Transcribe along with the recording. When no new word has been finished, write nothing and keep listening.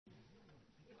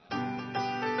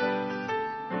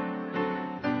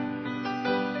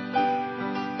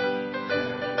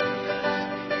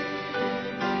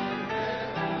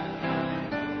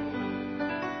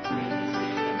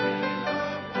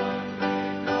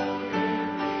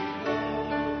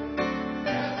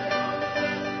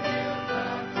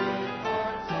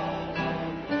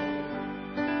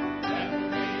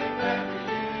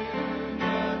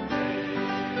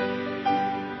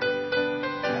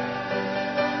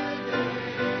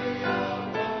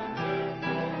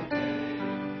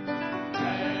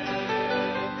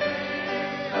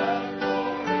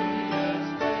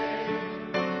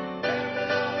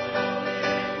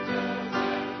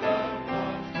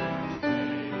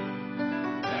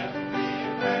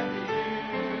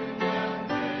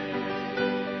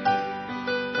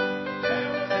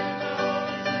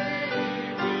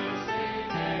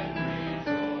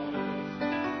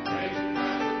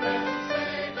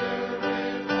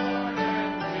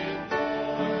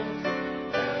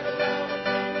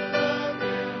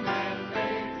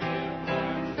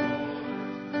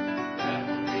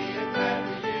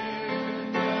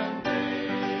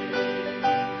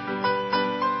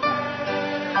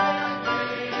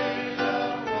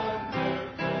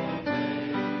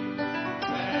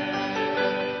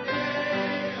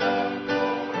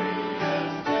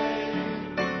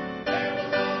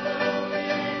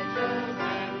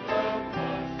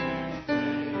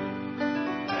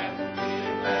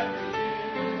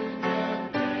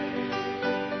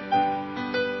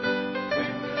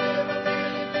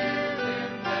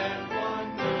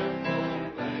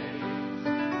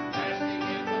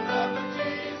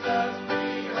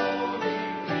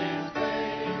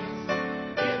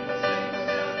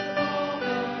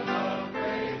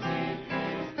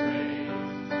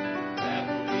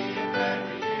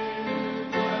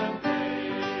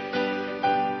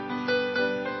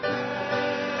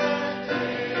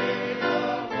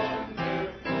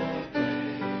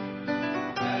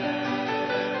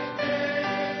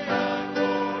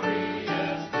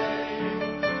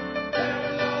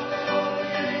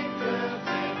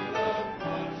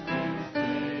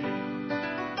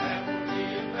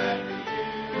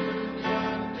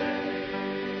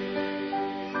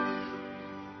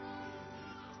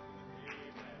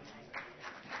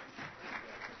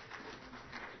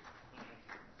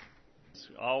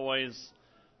always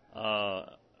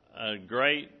a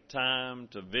great time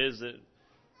to visit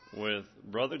with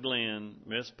Brother Glenn,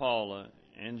 Miss Paula,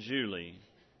 and Julie.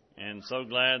 And so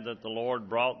glad that the Lord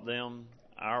brought them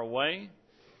our way.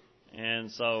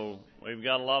 And so we've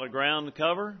got a lot of ground to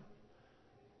cover.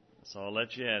 So I'll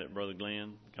let you at it, Brother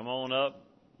Glenn. Come on up.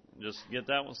 Just get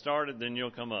that one started, then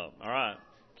you'll come up. All right.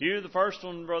 Cue the first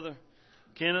one, Brother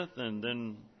Kenneth, and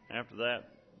then after that,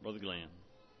 Brother Glenn.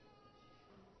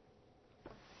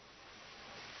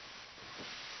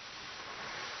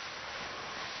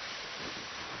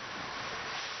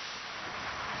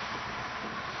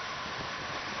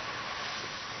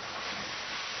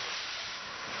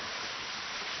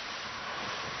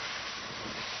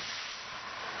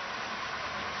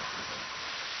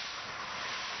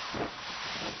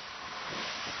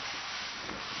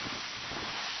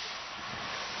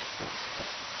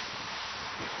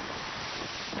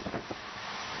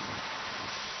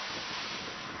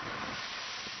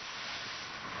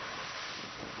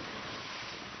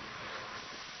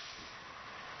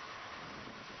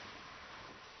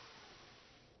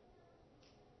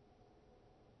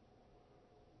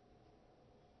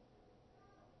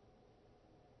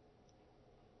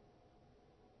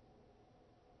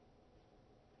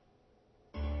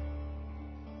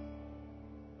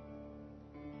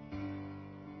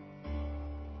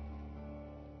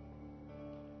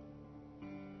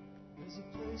 There's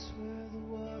a place where the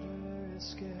water is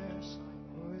scarce,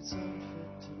 or it's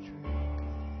unfit to drink,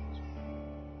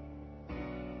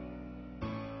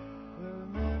 where a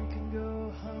man can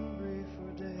go hungry for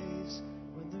days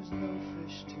when there's no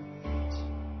fish to eat.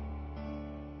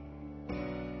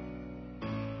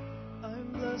 I'm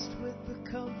blessed with the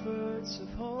comforts of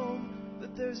home,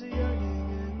 but there's a yearning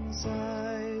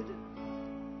inside.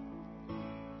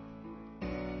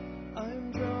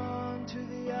 I'm drawn to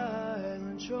the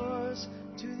island shores,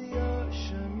 to the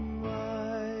ocean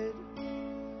wide.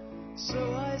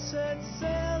 So I set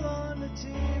sail on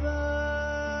Nativa.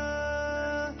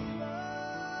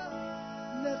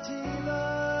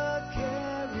 Nativa,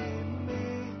 carry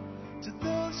me to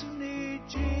those who need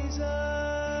Jesus.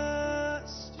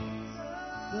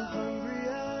 The hungry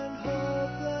and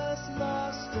hopeless,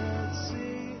 lost at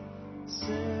sea,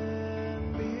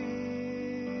 send me.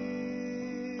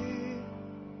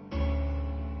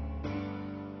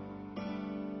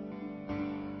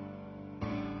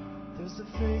 There's the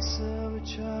face of a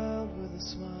child with a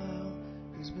smile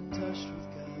who's been touched with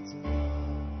God's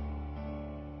love.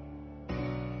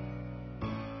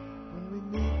 When we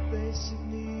meet basic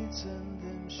needs and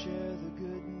then share the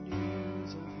good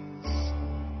news of His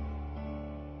Son.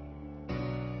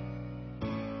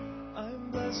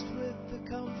 I'm blessed with the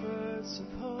comforts of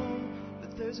home,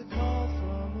 but there's a call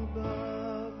from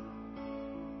above.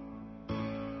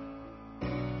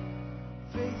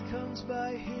 Faith comes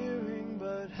by hearing,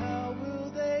 but how will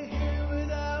they hear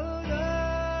without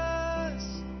us?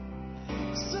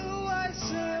 So I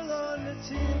sail on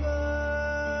Nativa.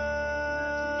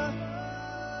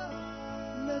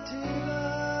 Nativa,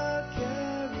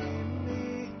 carry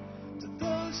me to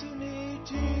those who need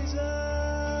Jesus.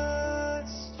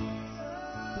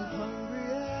 The hungry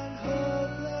and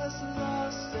hopeless,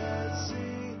 lost at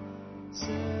sea,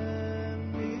 send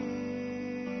me.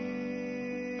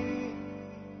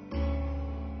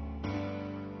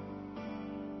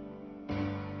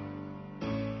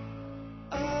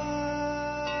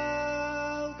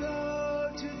 I'll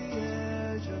go to the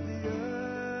edge of the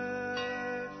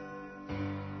earth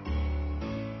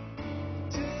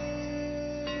till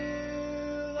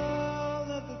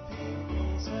all of the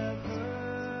peoples have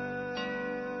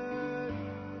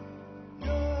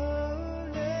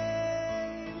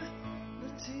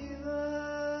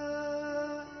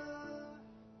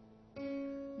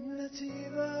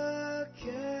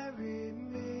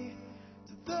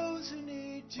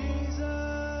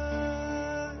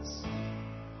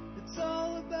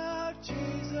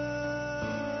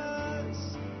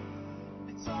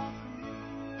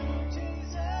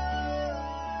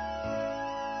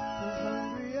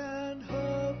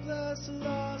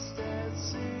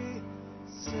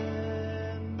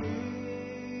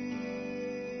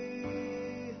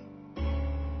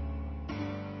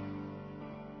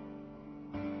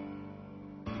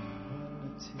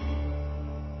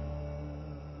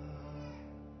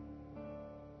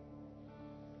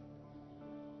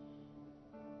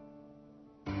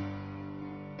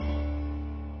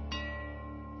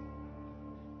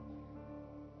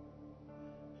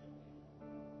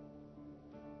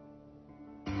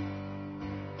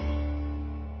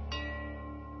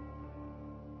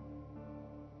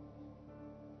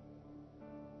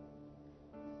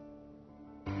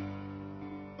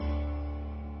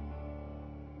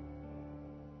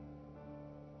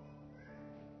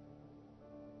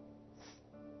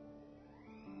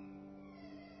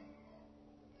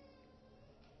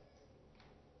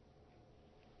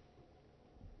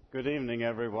Good evening,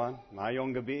 everyone.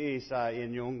 Mayong gabi sa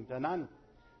inyong tanan.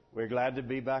 We're glad to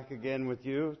be back again with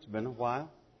you. It's been a while.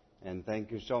 And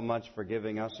thank you so much for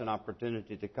giving us an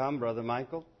opportunity to come, Brother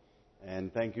Michael.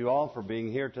 And thank you all for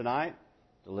being here tonight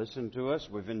to listen to us.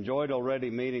 We've enjoyed already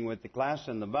meeting with the class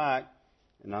in the back.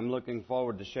 And I'm looking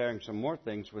forward to sharing some more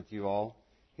things with you all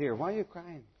here. Why are you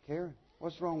crying, Karen?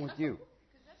 What's wrong with you?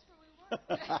 Because that's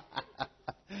where we were.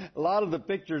 A lot of the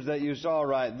pictures that you saw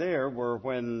right there were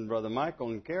when Brother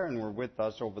Michael and Karen were with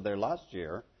us over there last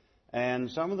year.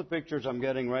 And some of the pictures I'm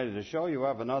getting ready to show you. I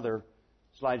have another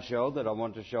slideshow that I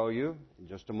want to show you in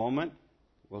just a moment.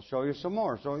 We'll show you some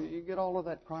more. So you get all of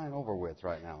that crying over with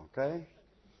right now, okay?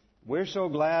 We're so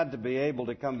glad to be able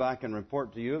to come back and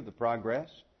report to you of the progress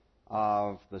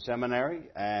of the seminary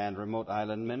and Remote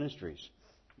Island Ministries.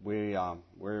 We're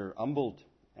humbled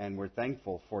and we're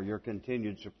thankful for your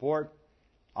continued support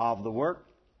of the work.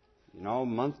 You know,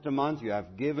 month to month you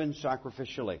have given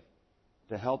sacrificially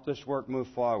to help this work move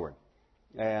forward.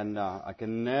 And I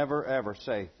can never, ever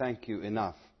say thank you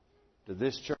enough to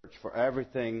this church for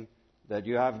everything that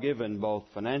you have given, both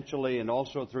financially and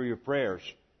also through your prayers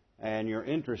and your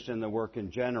interest in the work in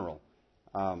general.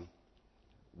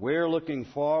 We're looking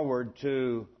forward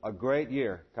to a great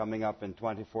year coming up in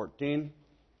 2014.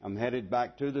 I'm headed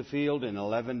back to the field in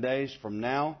 11 days from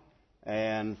now.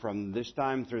 And from this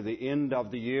time through the end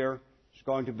of the year, it's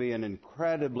going to be an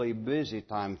incredibly busy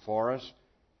time for us.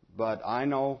 But I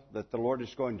know that the Lord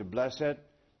is going to bless it.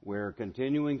 We're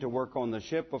continuing to work on the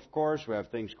ship, of course. We have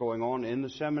things going on in the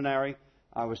seminary.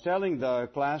 I was telling the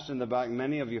class in the back,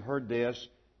 many of you heard this,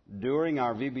 during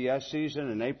our VBS season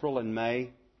in April and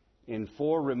May, in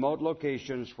 4 remote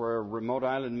locations where Remote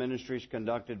Island Ministries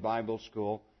conducted Bible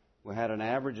school, we had an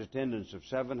average attendance of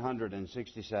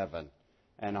 767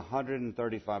 and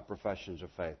 135 professions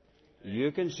of faith.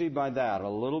 You can see by that a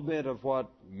little bit of what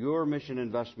your mission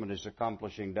investment is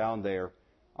accomplishing down there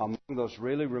among those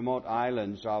really remote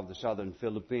islands of the southern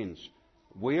Philippines.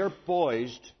 We are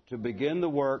poised to begin the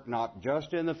work not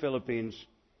just in the Philippines,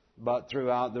 but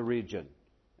throughout the region.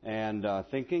 And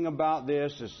thinking about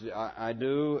this, as I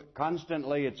do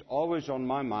constantly, it's always on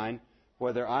my mind,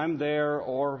 whether I'm there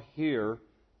or here,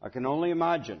 I can only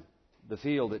imagine the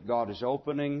field that God is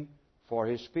opening for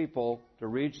His people to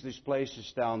reach these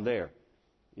places down there.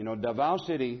 You know, Davao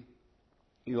City,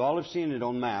 you all have seen it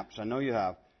on maps. I know you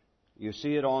have. You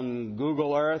see it on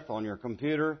Google Earth, on your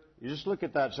computer. You just look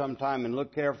at that sometime and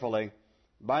look carefully.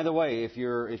 By the way, if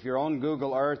you're on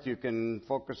Google Earth, you can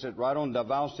focus it right on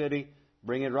Davao City,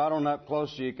 bring it right on up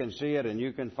close so you can see it, and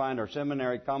you can find our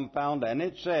seminary compound. And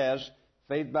it says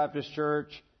Faith Baptist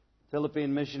Church,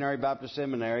 Philippine Missionary Baptist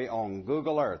Seminary on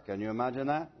Google Earth. Can you imagine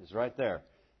that? It's right there.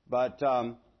 But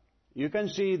you can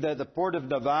see that the port of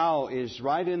Davao is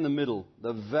right in the middle,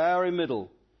 the very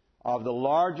middle of the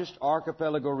largest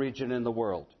archipelago region in the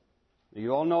world.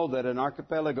 You all know that an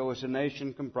archipelago is a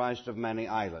nation comprised of many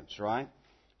islands, right?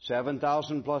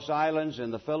 7,000 plus islands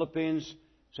in the Philippines,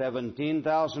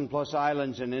 17,000 plus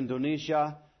islands in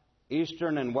Indonesia,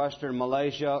 eastern and western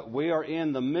Malaysia. We are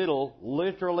in the middle,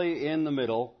 literally in the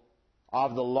middle,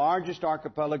 of the largest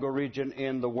archipelago region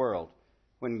in the world.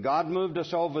 When God moved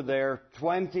us over there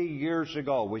 20 years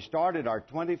ago, we started our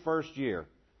 21st year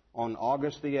on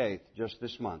August the 8th, just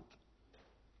this month.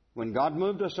 When God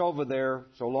moved us over there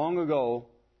so long ago,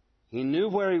 He knew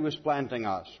where He was planting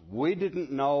us. We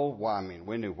didn't know,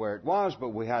 we knew where it was, but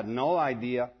we had no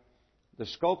idea the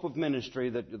scope of ministry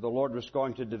that the Lord was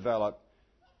going to develop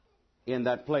in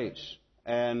that place.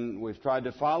 And we've tried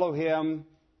to follow Him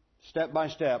step by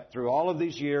step through all of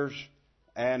these years.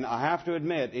 And I have to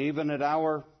admit, even at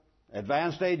our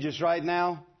advanced ages right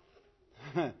now,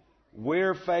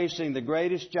 we're facing the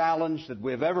greatest challenge that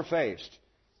we've ever faced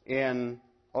in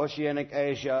Oceanic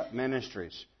Asia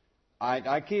ministries.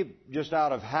 I keep, just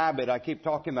out of habit, I keep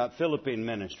talking about Philippine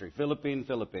ministry,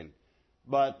 Philippine.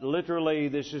 But literally,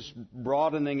 this is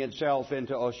broadening itself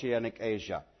into Oceanic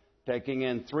Asia, taking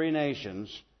in 3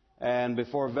 nations. And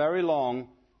before very long,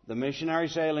 the missionary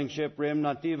sailing ship Rim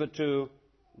Nativa II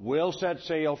will set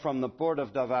sail from the port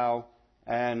of Davao,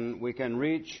 and we can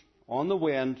reach on the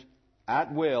wind,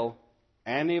 at will,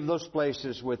 any of those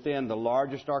places within the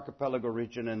largest archipelago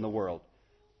region in the world.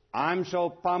 I'm so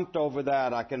pumped over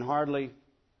that, I can hardly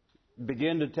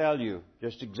begin to tell you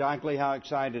just exactly how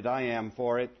excited I am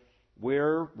for it.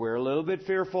 We're a little bit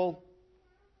fearful,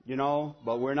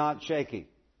 but we're not shaky.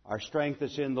 Our strength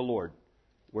is in the Lord.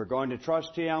 We're going to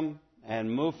trust Him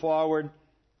and move forward,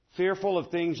 fearful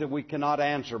of things that we cannot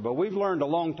answer. But we've learned a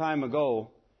long time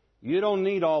ago, you don't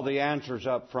need all the answers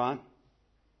up front.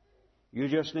 You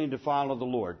just need to follow the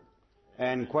Lord.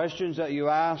 And questions that you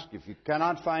ask, if you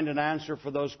cannot find an answer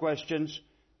for those questions,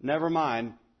 never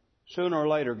mind. Sooner or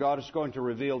later, God is going to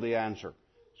reveal the answer.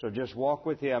 So just walk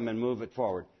with Him and move it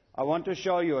forward. I want to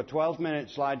show you a 12-minute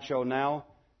slideshow now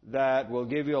that will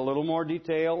give you a little more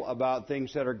detail about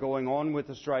things that are going on with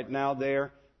us right now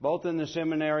there, both in the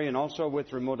seminary and also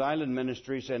with Remote Island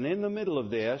Ministries. And in the middle of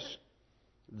this,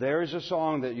 there is a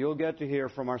song that you'll get to hear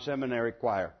from our seminary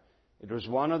choir. It was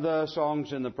one of the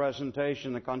songs in the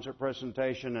presentation, the concert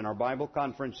presentation in our Bible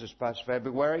conference this past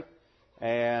February.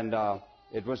 And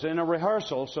it was in a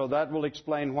rehearsal, so that will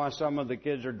explain why some of the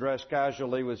kids are dressed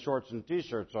casually with shorts and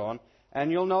T-shirts on. And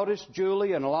you'll notice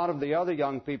Julie and a lot of the other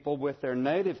young people with their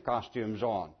native costumes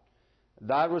on.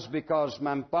 That was because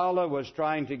Mampala was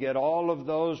trying to get all of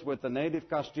those with the native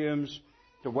costumes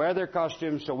to wear their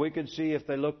costumes so we could see if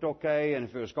they looked okay and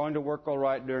if it was going to work all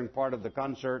right during part of the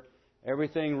concert.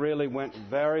 Everything really went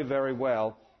very, very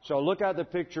well. So look at the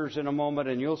pictures in a moment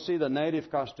and you'll see the native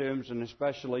costumes, and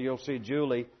especially you'll see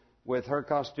Julie with her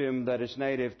costume that is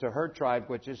native to her tribe,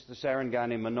 which is the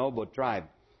Sarengani Manobo tribe.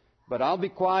 But I'll be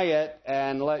quiet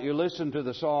and let you listen to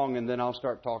the song, and then I'll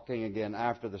start talking again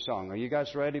after the song. Are you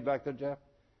guys ready back there, Jeff?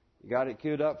 You got it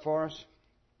queued up for us?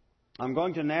 I'm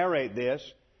going to narrate this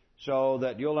so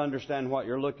that you'll understand what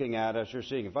you're looking at as you're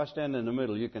seeing. If I stand in the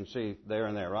middle, you can see there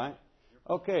and there, right?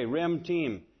 Okay, RIM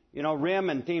team. You know, RIM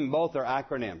and team both are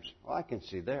acronyms. Oh, I can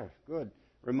see there. Good.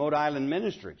 Remote Island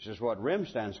Ministries is what RIM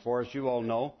stands for, as you all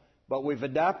know. But we've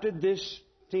adapted this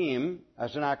team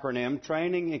as an acronym: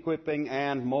 training, equipping,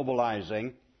 and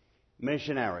mobilizing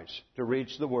missionaries to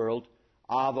reach the world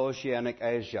of Oceanic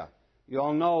Asia. You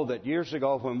all know that years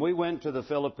ago when we went to the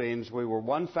Philippines, we were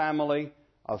one family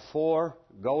of 4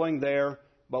 going there,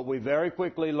 but we very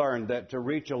quickly learned that to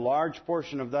reach a large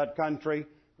portion of that country,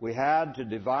 we had to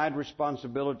divide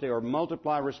responsibility or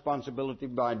multiply responsibility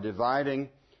by dividing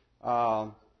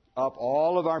up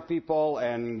all of our people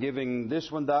and giving this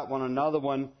one, that one, another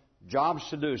one jobs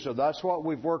to do. So that's what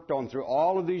we've worked on through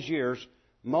all of these years,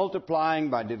 multiplying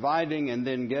by dividing and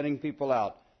then getting people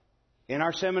out. In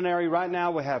our seminary right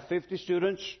now, we have 50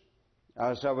 students.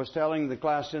 As I was telling the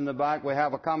class in the back, we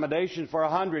have accommodation for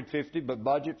 150, but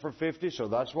budget for 50, so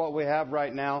that's what we have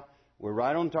right now. We're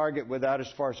right on target with that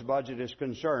as far as budget is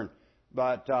concerned.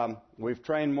 But we've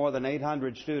trained more than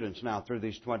 800 students now through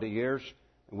these 20 years.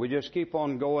 And we just keep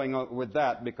on going with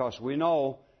that because we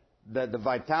know that the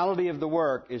vitality of the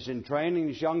work is in training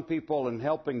these young people and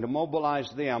helping to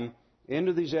mobilize them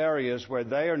into these areas where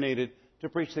they are needed to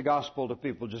preach the gospel to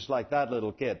people, just like that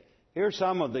little kid. Here's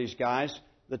some of these guys.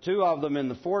 The 2 of them in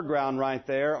the foreground right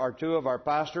there are 2 of our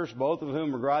pastors, both of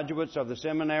whom are graduates of the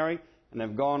seminary and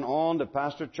have gone on to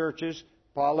pastor churches.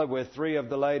 Paula with 3 of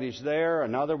the ladies there.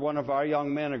 Another one of our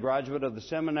young men, a graduate of the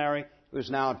seminary, who's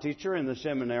now a teacher in the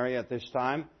seminary at this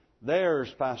time.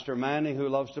 There's Pastor Manny, who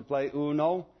loves to play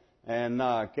Uno. And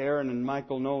Karen and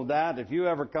Michael know that. If you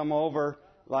ever come over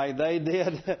like they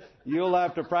did, you'll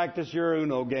have to practice your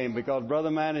Uno game because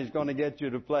Brother Manny's going to get you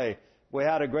to play. We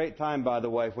had a great time, by the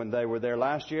way, when they were there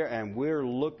last year, and we're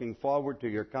looking forward to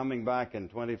your coming back in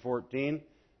 2014.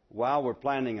 Wow, we're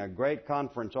planning a great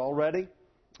conference already,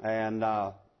 and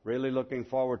really looking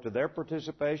forward to their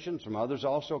participation. Some others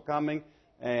also coming,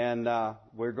 and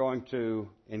we're going to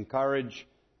encourage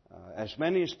as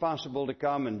many as possible to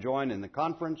come and join in the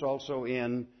conference, also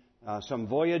in some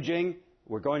voyaging.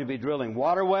 We're going to be drilling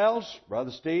water wells.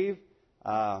 Brother Steve,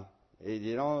 I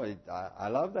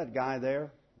love that guy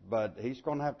there, but he's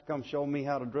going to have to come show me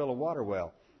how to drill a water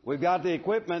well. We've got the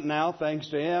equipment now, thanks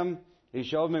to him. He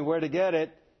showed me where to get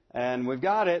it, and we've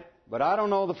got it, but I don't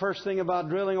know the first thing about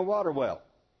drilling a water well.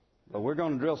 But we're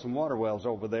going to drill some water wells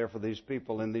over there for these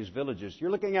people in these villages.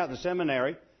 You're looking at the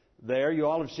seminary. There, you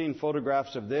all have seen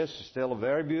photographs of this. It's still a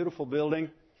very beautiful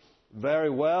building, very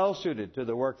well suited to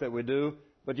the work that we do.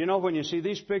 But you know, when you see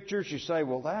these pictures, you say,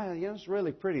 well, it's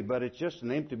really pretty, but it's just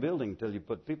an empty building until you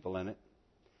put people in it.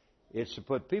 It's to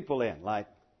put people in, like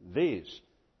these.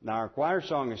 Now, our choir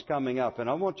song is coming up, and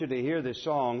I want you to hear this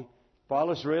song.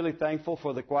 Paula's really thankful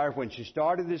for the choir. When she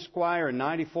started this choir in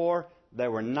 94,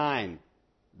 there were 9.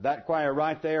 That choir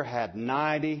right there had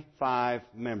 95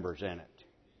 members in it.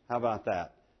 How about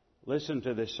that? Listen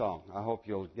to this song. I hope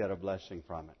you'll get a blessing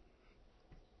from it.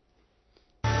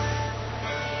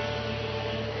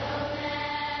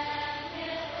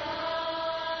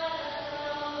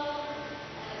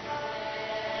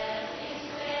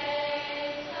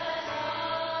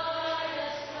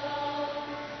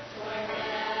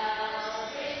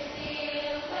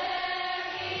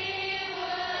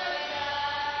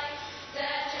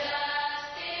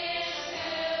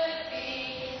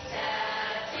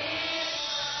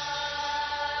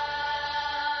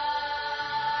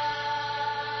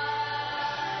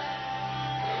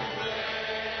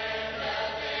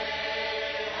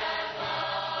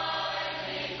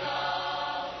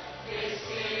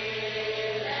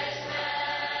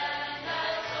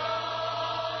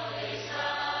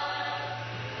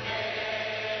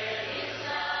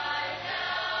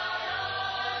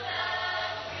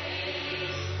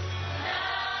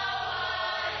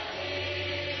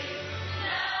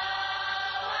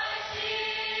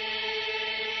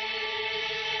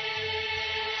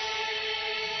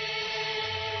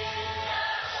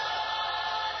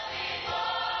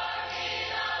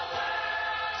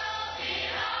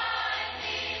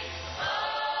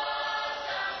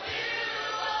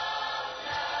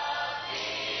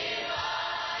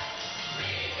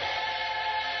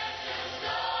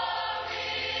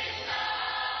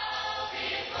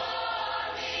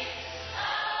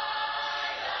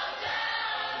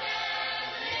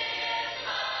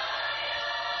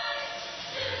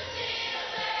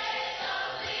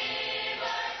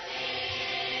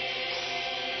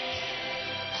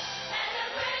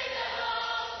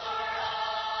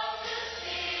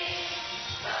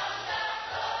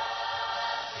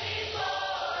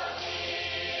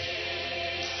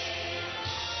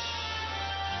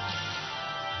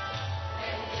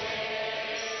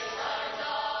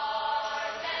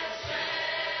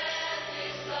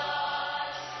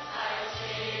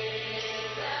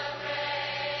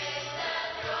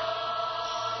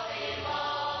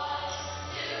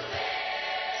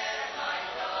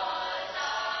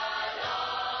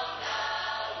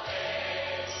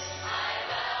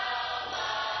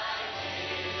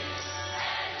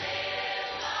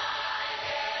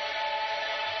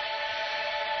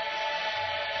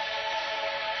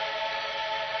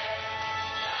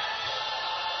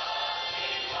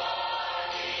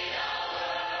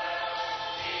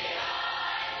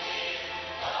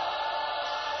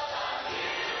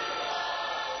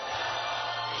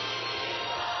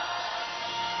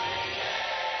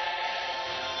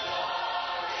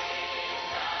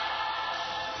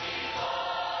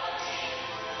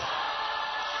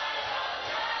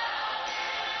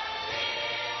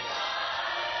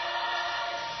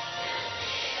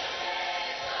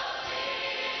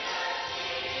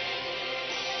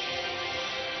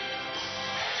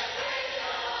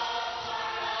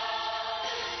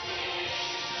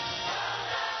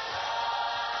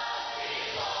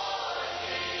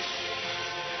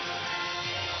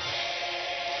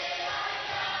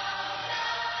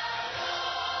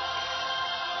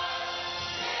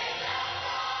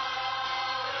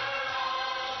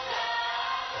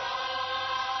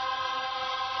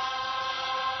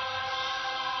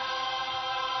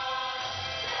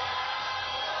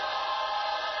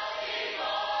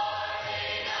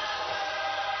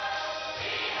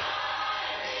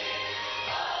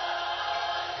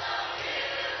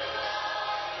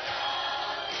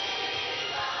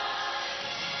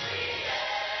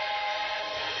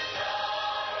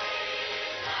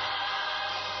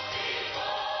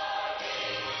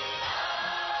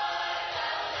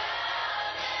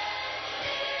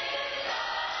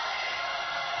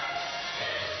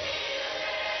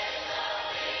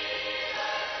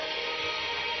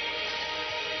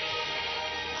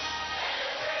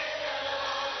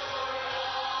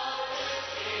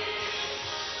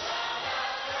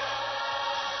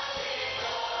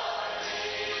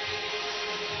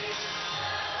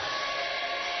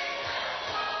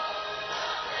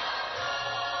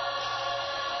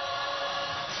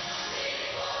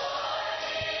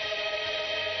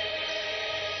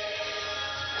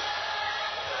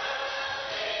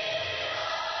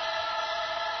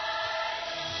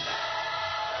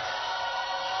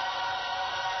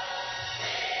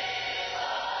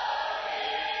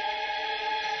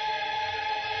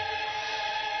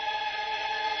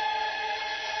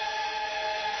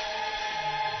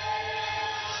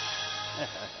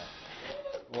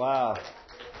 Wow.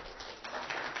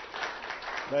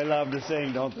 They love to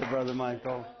sing, don't they, Brother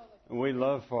Michael? And we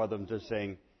love for them to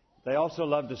sing. They also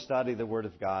love to study the Word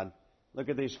of God. Look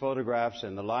at these photographs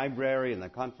in the library, in the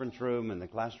conference room, in the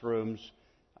classrooms.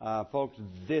 Folks,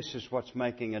 this is what's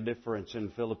making a difference in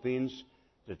the Philippines.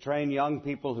 To train young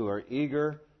people who are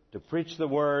eager to preach the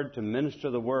Word, to minister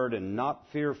the Word, and not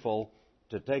fearful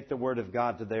to take the Word of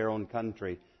God to their own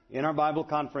country. In our Bible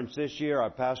conference this year, our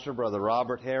pastor, Brother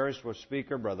Robert Harris, was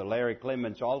speaker. Brother Larry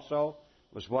Clements also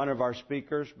was one of our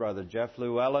speakers. Brother Jeff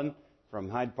Llewellyn from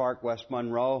Hyde Park, West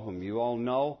Monroe, whom you all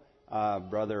know.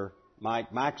 Brother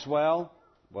Mike Maxwell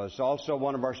was also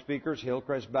one of our speakers.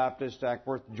 Hillcrest Baptist,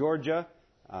 Ackworth, Georgia.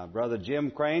 Brother Jim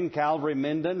Crane, Calvary,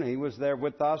 Minden. He was there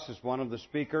with us as one of the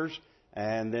speakers.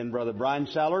 And then Brother Brian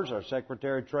Sellers, our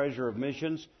Secretary Treasurer of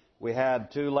Missions. We had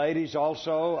two ladies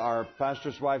also. Our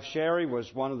pastor's wife, Sherry,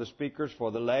 was one of the speakers for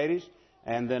the ladies.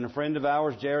 And then a friend of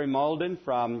ours, Jerry Malden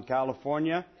from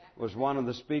California, was one of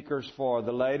the speakers for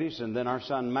the ladies. And then our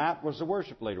son, Matt, was the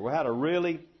worship leader. We had a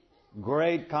really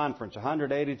great conference.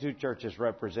 182 churches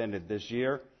represented this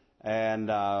year. And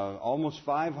almost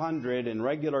 500 in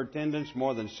regular attendance,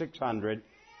 more than 600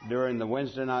 during the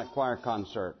Wednesday night choir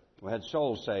concert. We had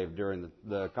souls saved during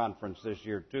the conference this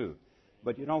year, too.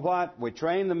 But you know what? We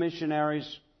train the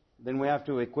missionaries, then we have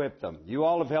to equip them. You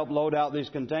all have helped load out these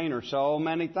containers so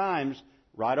many times,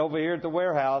 right over here at the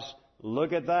warehouse.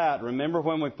 Look at that. Remember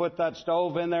when we put that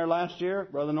stove in there last year,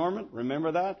 Brother Norman?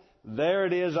 Remember that? There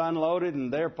it is unloaded,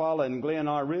 and there Paula and Glenn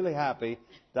are really happy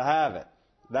to have it.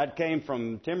 That came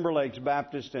from Timber Lakes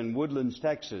Baptist in Woodlands,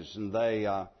 Texas, and they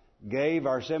gave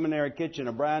our seminary kitchen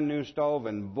a brand new stove,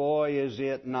 and boy, is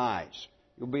it nice.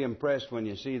 You'll be impressed when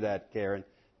you see that, Karen.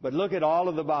 But look at all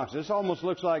of the boxes. This almost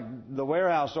looks like the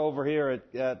warehouse over here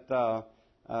at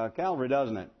Calvary,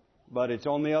 doesn't it? But it's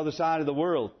on the other side of the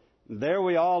world. There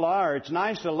we all are. It's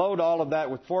nice to load all of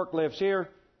that with forklifts here,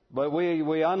 but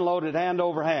we unload it hand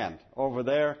over hand over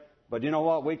there. But you know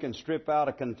what? We can strip out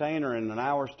a container in an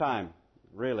hour's time,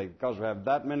 really, because we have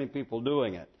that many people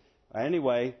doing it.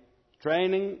 Anyway,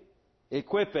 training,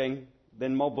 equipping,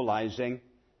 then mobilizing.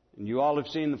 And you all have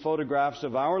seen the photographs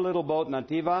of our little boat,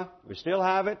 Nativa. We still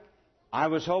have it. I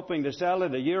was hoping to sell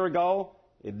it a year ago.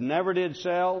 It never did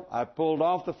sell. I pulled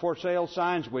off the for sale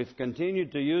signs. We've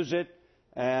continued to use it.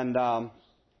 And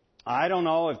I don't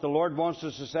know if the Lord wants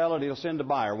us to sell it, He'll send a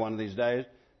buyer one of these days.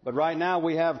 But right now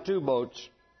we have two boats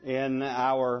in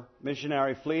our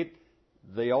missionary fleet.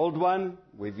 The old one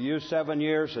we've used 7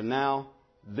 years, and now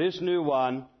this new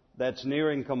one that's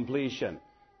nearing completion.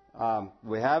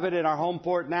 We have it in our home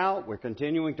port now. We're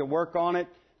continuing to work on it.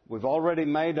 We've already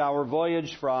made our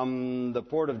voyage from the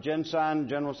port of Gensan,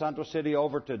 General Santos City,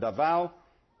 over to Davao.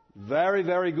 Very,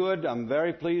 very good. I'm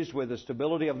very pleased with the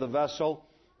stability of the vessel.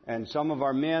 And some of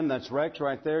our men, that's Rex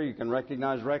right there. You can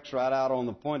recognize Rex right out on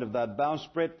the point of that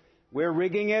bowsprit. We're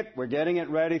rigging it. We're getting it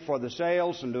ready for the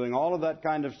sails and doing all of that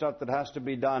kind of stuff that has to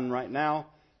be done right now.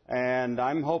 And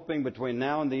I'm hoping between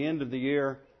now and the end of the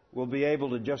year, we'll be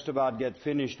able to just about get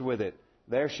finished with it.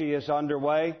 There she is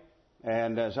underway.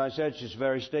 And as I said, she's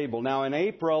very stable. Now in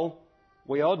April,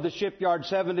 we owed the shipyard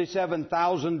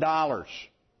 $77,000.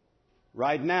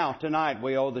 Right now, tonight,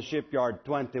 we owe the shipyard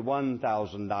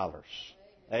 $21,000.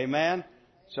 Amen?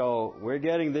 So we're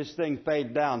getting this thing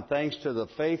paid down thanks to the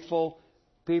faithful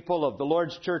people of the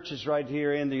Lord's churches right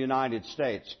here in the United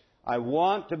States. I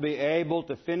want to be able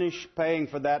to finish paying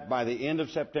for that by the end of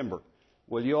September.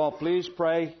 Will you all please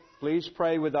pray? Please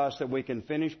pray with us that we can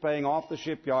finish paying off the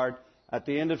shipyard at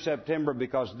the end of September,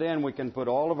 because then we can put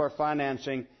all of our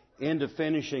financing into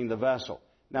finishing the vessel.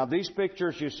 Now, these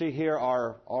pictures you see here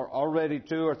are already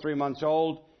 2 or 3 months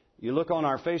old. You look on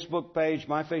our Facebook page,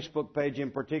 my Facebook page in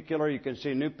particular, you can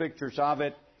see new pictures of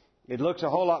it. It looks a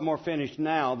whole lot more finished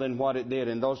now than what it did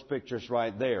in those pictures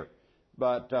right there.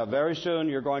 But very soon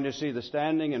you're going to see the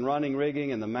standing and running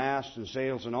rigging and the mast and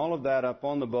sails and all of that up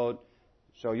on the boat.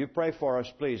 So you pray for us,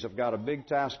 please. I've got a big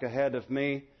task ahead of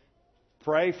me.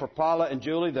 Pray for Paula and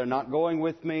Julie. They're not going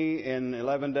with me in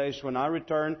 11 days when I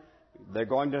return. They're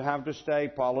going to have to stay.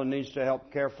 Paula needs to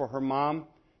help care for her mom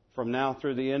from now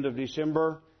through the end of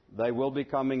December. They will be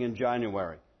coming in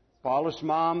January. Paula's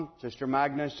mom, Sister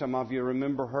Magnus, some of you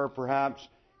remember her perhaps,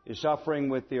 is suffering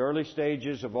with the early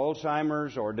stages of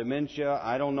Alzheimer's or dementia.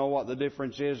 I don't know what the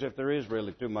difference is, if there is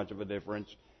really too much of a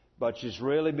difference. But she's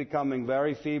really becoming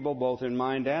very feeble, both in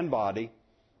mind and body.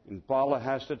 And Paula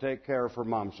has to take care of her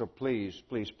mom. So please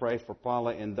pray for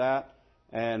Paula in that,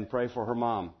 and pray for her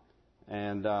mom.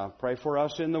 And pray for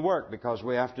us in the work, because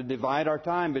we have to divide our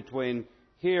time between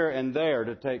here and there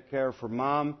to take care of her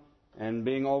mom And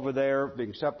being over there,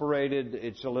 being separated,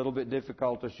 it's a little bit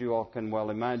difficult, as you all can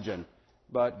well imagine.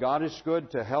 But God is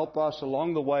good to help us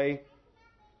along the way,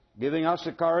 giving us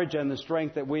the courage and the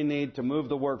strength that we need to move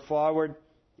the work forward.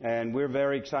 And we're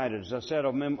very excited. As I said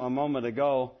a moment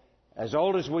ago, as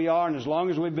old as we are and as long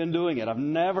as we've been doing it, I've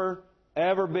never,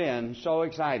 ever been so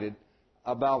excited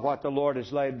about what the Lord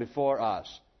has laid before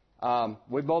us.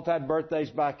 We both had birthdays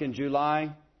back in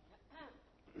July.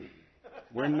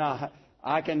 We're not...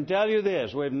 I can tell you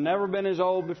this, we've never been as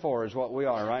old before as what we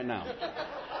are right now.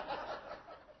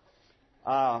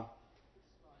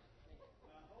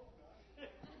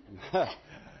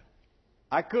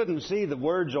 I couldn't see the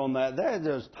words on that.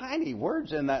 There's tiny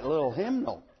words in that little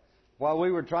hymnal. While we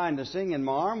were trying to sing and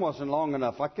my arm wasn't long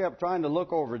enough, I kept trying to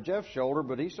look over Jeff's shoulder,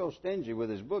 but he's so stingy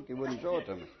with his book, he wouldn't show it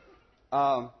to me.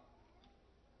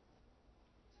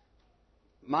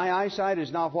 My eyesight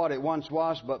is not what it once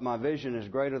was, but my vision is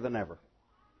greater than ever.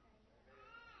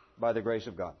 By the grace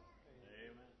of God.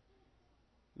 Amen.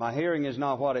 My hearing is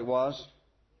not what it was.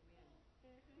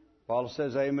 Paul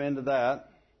says amen to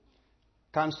that.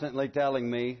 Constantly telling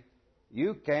me,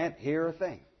 you can't hear a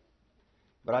thing.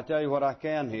 But I tell you what I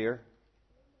can hear.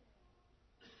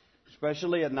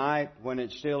 Especially at night when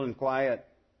it's still and quiet.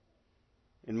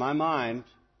 In my mind,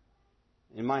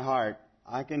 in my heart,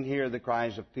 I can hear the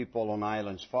cries of people on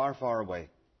islands far, far away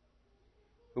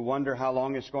who wonder how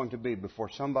long it's going to be before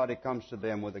somebody comes to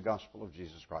them with the gospel of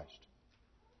Jesus Christ.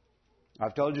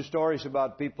 I've told you stories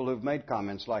about people who've made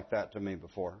comments like that to me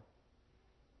before.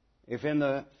 If in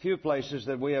the few places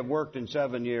that we have worked in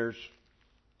 7 years,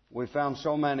 we found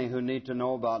so many who need to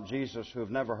know about Jesus who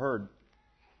have never heard,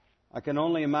 I can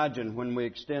only imagine when we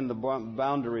extend the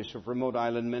boundaries of remote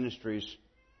island ministries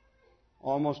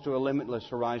almost to a limitless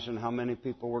horizon, how many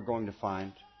people we're going to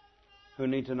find who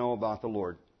need to know about the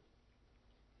Lord.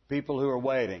 People who are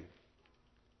waiting,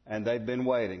 and they've been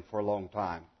waiting for a long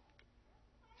time.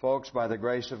 Folks, by the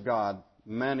grace of God,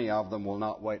 many of them will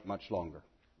not wait much longer,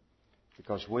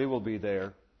 because we will be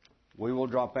there. We will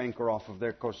drop anchor off of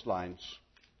their coastlines.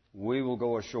 We will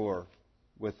go ashore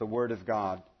with the Word of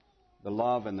God, the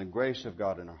love and the grace of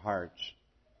God in our hearts,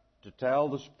 to tell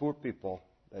this poor people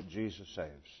that Jesus saves.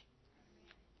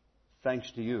 Thanks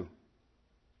to you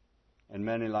and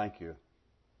many like you,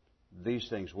 these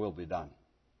things will be done.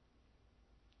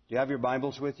 Do you have your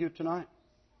Bibles with you tonight?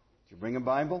 Did you bring a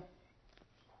Bible?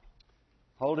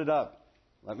 Hold it up.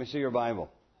 Let me see your Bible.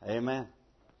 Amen.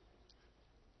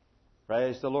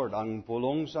 Praise the Lord. Ang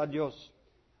pulong sa Diyos,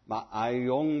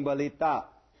 maayong balita.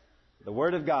 The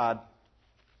Word of God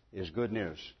is good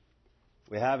news.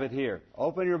 We have it here.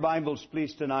 Open your Bibles,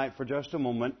 please, tonight for just a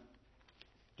moment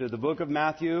to the book of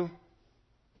Matthew,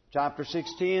 chapter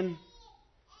 16,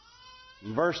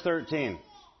 verse 13.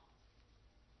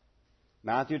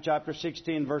 Matthew chapter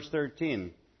 16, verse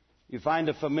 13. You find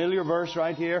a familiar verse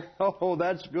right here? Oh,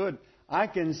 that's good. I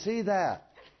can see that.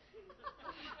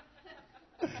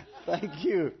 Thank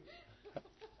you.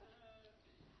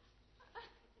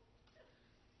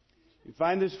 You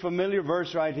find this familiar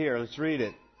verse right here. Let's read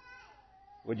it.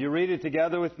 Would you read it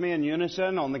together with me in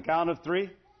unison on the count of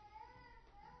 3?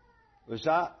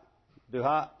 Usa,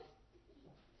 duha,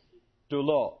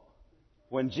 tulo.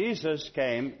 When Jesus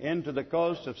came into the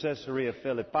coast of Caesarea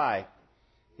Philippi,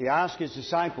 He asked His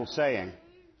disciples, saying,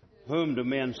 Whom do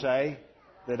men say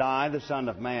that I, the Son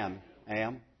of Man,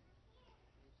 am?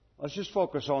 Let's just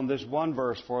focus on this one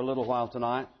verse for a little while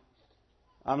tonight.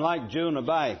 I'm like June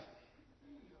Abai.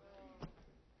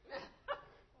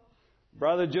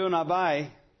 Brother June Abai,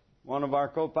 one of our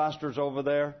co-pastors over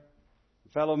there,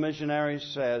 fellow missionaries,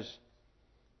 says,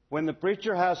 when the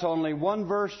preacher has only one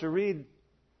verse to read,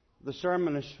 the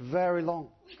sermon is very long.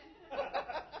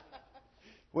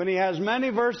 When he has many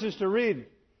verses to read,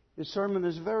 his sermon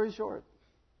is very short.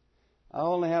 I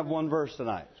only have one verse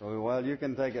tonight, so, well, you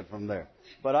can take it from there.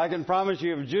 But I can promise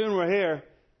you, if June were here,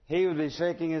 he would be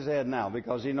shaking his head now,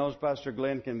 because he knows Pastor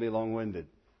Glenn can be long-winded.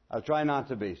 I'll try not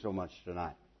to be so much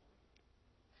tonight.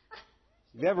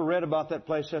 Have you ever read about that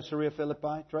place, Caesarea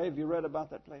Philippi? Trey, have you read about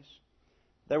that place?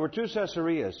 There were 2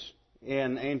 Caesareas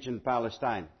in ancient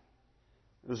Palestine.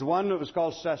 There was one that was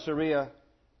called Caesarea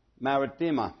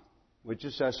Maritima, which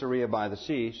is Caesarea by the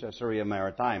sea, Caesarea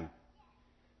Maritime.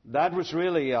 That was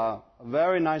really a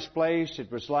very nice place.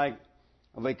 It was like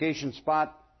a vacation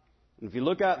spot. And if you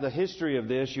look at the history of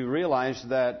this, you realize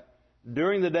that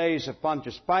during the days of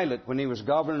Pontius Pilate, when he was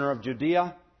governor of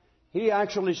Judea, he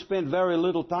actually spent very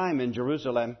little time in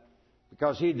Jerusalem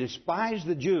because he despised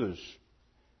the Jews.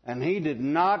 And he did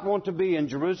not want to be in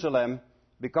Jerusalem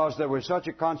because there was such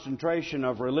a concentration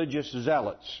of religious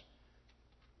zealots.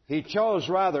 He chose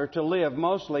rather to live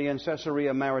mostly in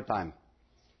Caesarea Maritime.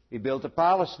 He built a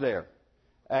palace there.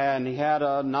 And he had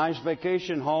a nice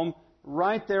vacation home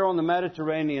right there on the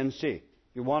Mediterranean Sea.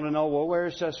 If you want to know, well, where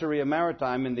is Caesarea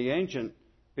Maritime in the ancient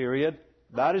period?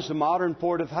 That is the modern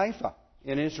port of Haifa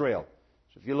in Israel.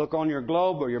 So if you look on your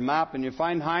globe or your map and you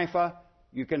find Haifa,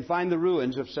 you can find the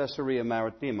ruins of Caesarea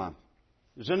Maritima.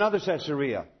 There's another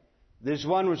Caesarea. This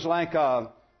one was like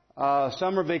a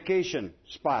summer vacation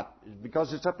spot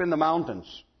because it's up in the mountains.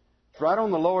 It's right on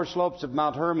the lower slopes of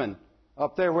Mount Hermon,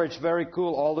 up there where it's very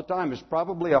cool all the time. It's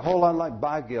probably a whole lot like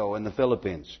Baguio in the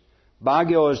Philippines.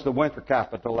 Baguio is the winter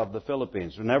capital of the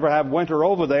Philippines. We never have winter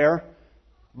over there,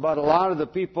 but a lot of the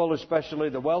people, especially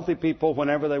the wealthy people,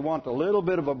 whenever they want a little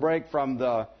bit of a break from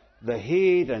the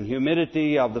heat and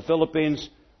humidity of the Philippines,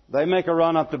 they make a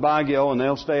run up to Baguio and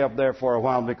they'll stay up there for a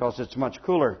while because it's much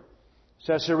cooler.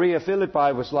 Caesarea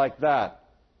Philippi was like that.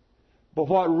 But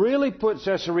what really put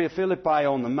Caesarea Philippi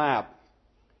on the map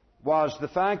was the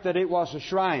fact that it was a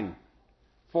shrine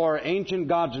for ancient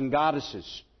gods and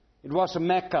goddesses. It was a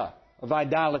mecca of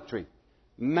idolatry.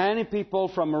 Many people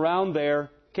from around there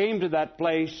came to that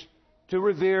place to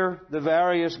revere the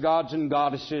various gods and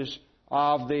goddesses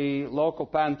of the local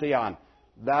pantheon.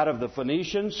 That of the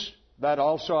Phoenicians, that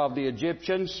also of the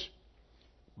Egyptians,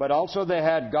 but also they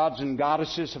had gods and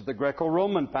goddesses of the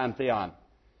Greco-Roman pantheon.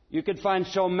 You could find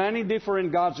so many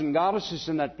different gods and goddesses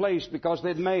in that place because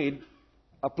they'd made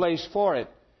a place for it.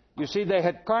 You see, they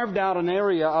had carved out an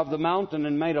area of the mountain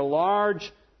and made a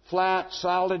large, flat,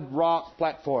 solid rock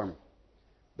platform.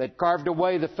 They'd carved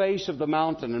away the face of the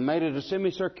mountain and made it a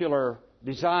semicircular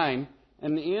design.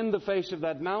 And in the face of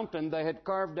that mountain, they had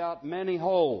carved out many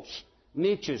holes,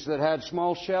 niches that had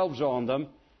small shelves on them.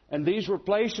 And these were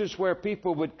places where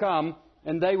people would come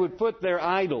and they would put their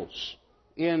idols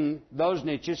in those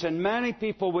niches. And many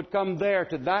people would come there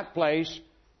to that place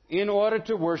in order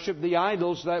to worship the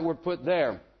idols that were put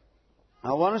there.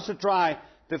 I want us to try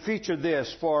to feature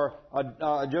this for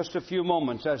just a few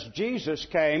moments as Jesus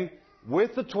came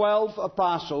with the 12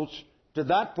 apostles to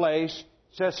that place,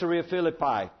 Caesarea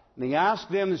Philippi. And he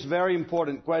asked them this very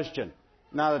important question.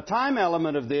 Now, the time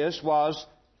element of this was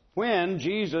when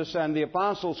Jesus and the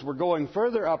apostles were going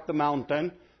further up the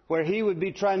mountain where he would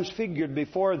be transfigured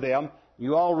before them.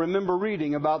 You all remember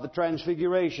reading about the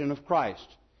transfiguration of Christ.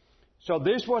 So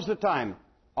this was the time.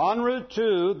 En route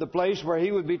to the place where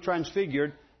he would be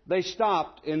transfigured, they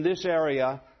stopped in this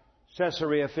area,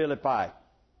 Caesarea Philippi.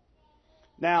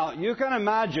 Now, you can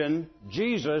imagine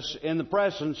Jesus in the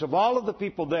presence of all of the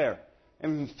people there.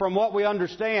 And from what we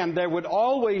understand, there would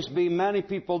always be many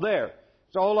people there.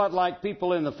 It's a whole lot like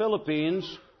people in the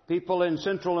Philippines, people in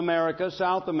Central America,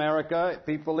 South America,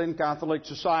 people in Catholic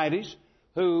societies,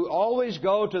 who always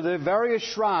go to the various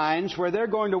shrines where they're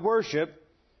going to worship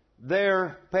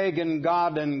their pagan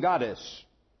god and goddess.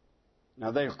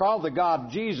 Now, they call the god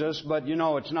Jesus, but you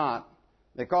know it's not.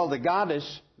 They call the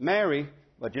goddess Mary,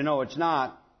 but you know it's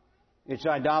not. It's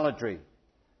idolatry.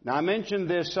 Now, I mentioned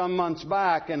this some months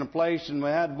back in a place, and we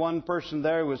had one person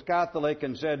there who was Catholic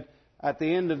and said, at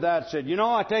the end of that, said, you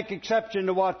know, I take exception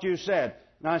to what you said.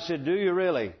 And I said, do you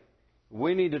really?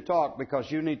 We need to talk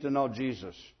because you need to know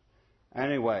Jesus.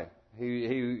 Anyway,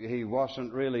 he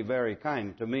wasn't really very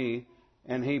kind to me.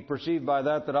 And he perceived by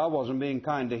that I wasn't being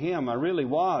kind to him. I really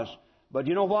was. But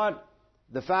you know what?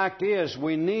 The fact is,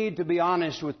 we need to be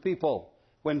honest with people.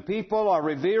 When people are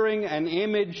revering an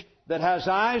image that has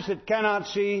eyes that cannot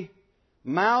see,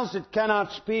 mouths that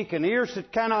cannot speak, and ears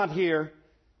that cannot hear,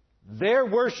 they're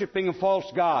worshiping a false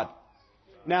god.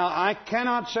 Now, I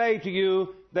cannot say to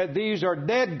you that these are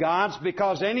dead gods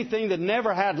because anything that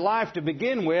never had life to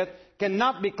begin with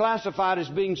cannot be classified as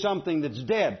being something that's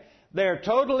dead. They're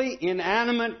totally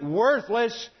inanimate,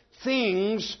 worthless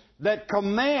things that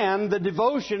command the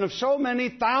devotion of so many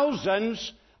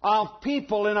thousands of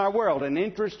people in our world. An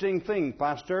interesting thing,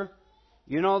 Pastor.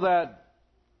 You know that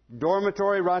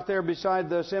dormitory right there beside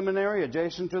the seminary,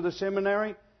 adjacent to the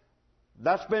seminary?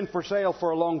 That's been for sale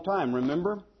for a long time,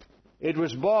 remember? It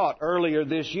was bought earlier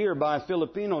this year by a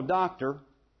Filipino doctor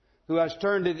who has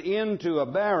turned it into a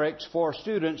barracks for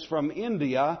students from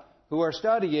India who are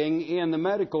studying in the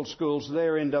medical schools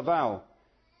there in Davao.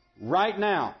 Right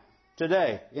now,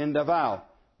 today, in Davao,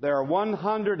 there are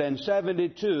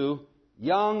 172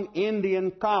 young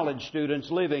Indian college students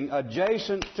living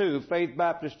adjacent to Faith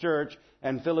Baptist Church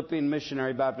and Philippine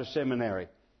Missionary Baptist Seminary.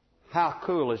 How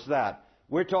cool is that?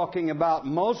 We're talking about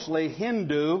mostly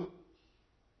Hindu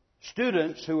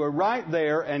students who are right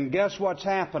there, and guess what's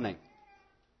happening?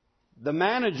 The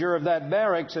manager of that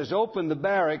barracks has opened the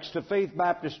barracks to Faith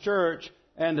Baptist Church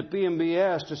and to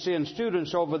PMBS to send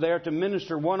students over there to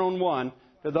minister one-on-one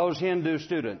to those Hindu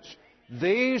students.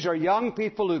 These are young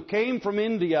people who came from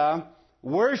India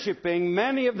worshiping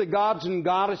many of the gods and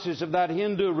goddesses of that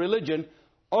Hindu religion,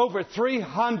 over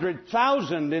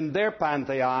 300,000 in their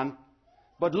pantheon.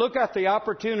 But look at the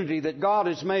opportunity that God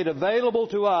has made available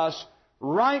to us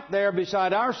right there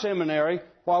beside our seminary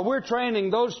while we're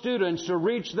training those students to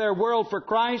reach their world for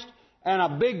Christ, and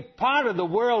a big part of the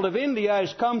world of India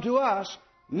has come to us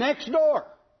next door.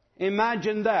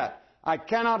 Imagine that. I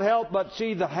cannot help but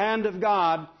see the hand of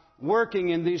God working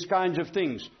in these kinds of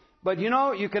things. But you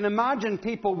know, you can imagine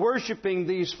people worshiping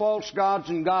these false gods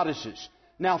and goddesses.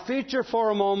 Now feature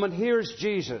for a moment, here's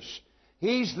Jesus.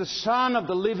 He's the Son of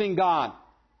the living God.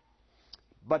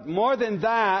 But more than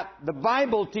that, the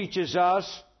Bible teaches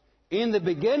us, in the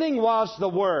beginning was the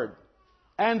Word,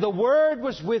 and the Word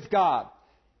was with God,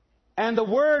 and the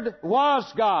Word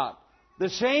was God. The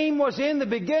same was in the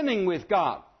beginning with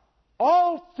God.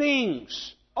 All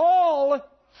things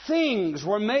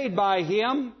were made by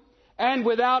Him, and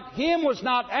without Him was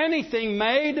not anything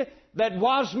made that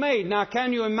was made. Now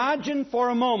can you imagine for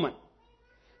a moment,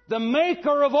 the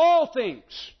Maker of all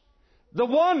things, the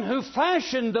one who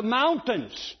fashioned the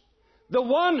mountains, the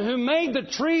one who made the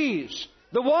trees,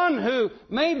 the one who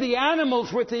made the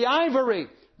animals with the ivory,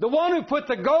 the one who put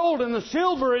the gold and the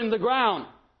silver in the ground,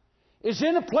 is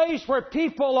in a place where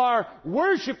people are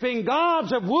worshiping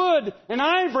gods of wood and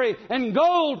ivory and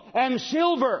gold and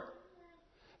silver.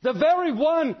 The very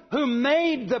one who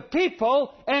made the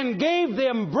people and gave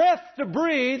them breath to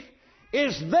breathe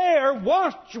is there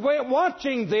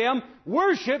watching them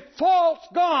worship false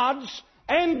gods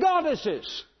and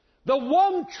goddesses. The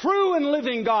one true and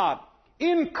living God,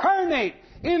 incarnate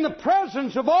in the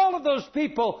presence of all of those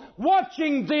people,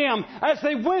 watching them as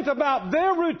they went about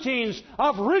their routines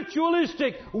of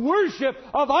ritualistic worship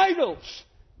of idols.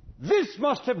 This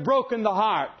must have broken the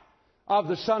heart of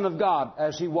the Son of God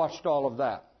as He watched all of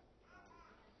that.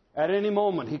 At any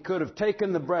moment, He could have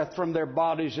taken the breath from their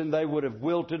bodies and they would have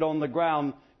wilted on the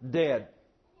ground dead.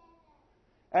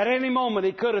 At any moment,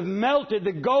 He could have melted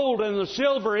the gold and the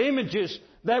silver images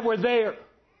that were there.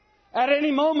 At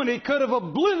any moment, He could have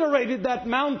obliterated that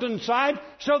mountainside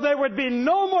so there would be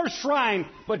no more shrine.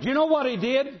 But you know what He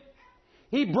did?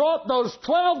 He brought those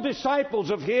 12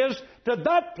 disciples of His to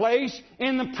that place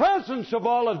in the presence of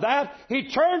all of that. He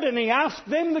turned and He asked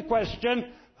them the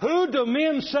question, "Who do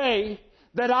men say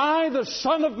that I, the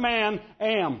Son of Man,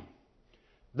 am?"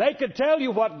 They could tell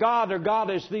you what god or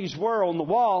goddess these were on the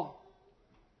wall,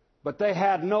 but they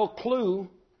had no clue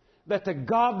that the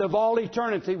God of all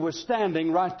eternity was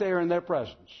standing right there in their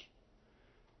presence.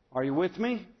 Are you with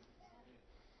me?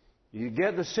 You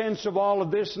get the sense of all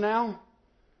of this now?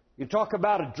 You talk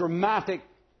about a dramatic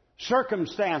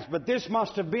circumstance, but this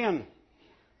must have been,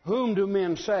 "Whom do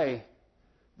men say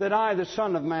that I, the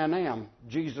Son of Man, am?"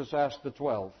 Jesus asked the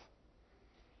 12.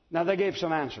 Now they gave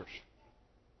some answers.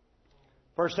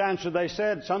 First answer they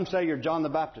said, "Some say you're John the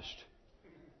Baptist."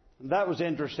 And that was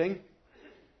interesting.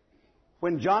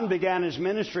 When John began his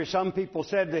ministry, some people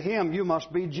said to him, "You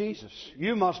must be Jesus.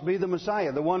 You must be the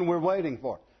Messiah, the one we're waiting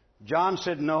for." John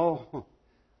said, "No,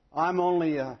 I'm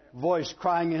only a voice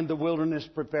crying in the wilderness,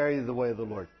 prepare you the way of the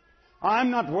Lord.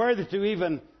 I'm not worthy to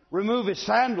even remove his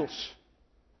sandals."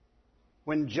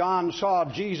 When John saw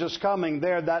Jesus coming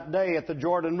there that day at the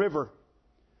Jordan River,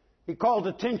 he called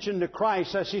attention to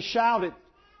Christ as he shouted.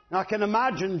 Now I can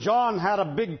imagine John had a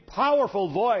big, powerful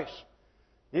voice.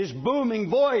 His booming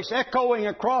voice echoing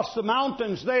across the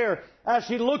mountains there as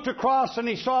he looked across and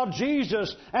he saw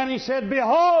Jesus and he said,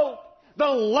 "Behold, the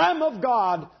Lamb of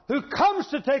God who comes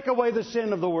to take away the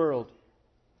sin of the world."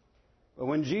 But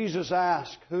when Jesus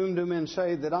asked, "Whom do men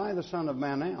say that I, the Son of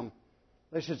Man, am?"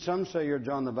 they said, "Some say you're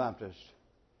John the Baptist."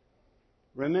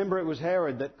 Remember, it was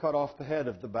Herod that cut off the head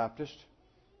of the Baptist.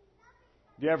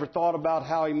 Have you ever thought about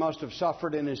how he must have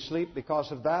suffered in his sleep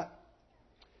because of that?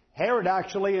 Herod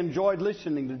actually enjoyed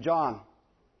listening to John,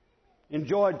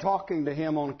 enjoyed talking to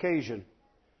him on occasion.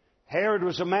 Herod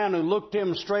was a man who looked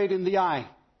him straight in the eye,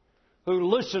 who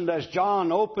listened as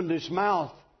John opened his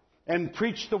mouth and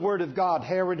preached the Word of God.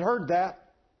 Herod heard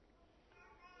that.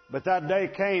 But that day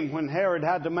came when Herod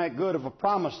had to make good of a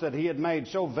promise that he had made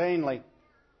so vainly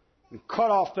and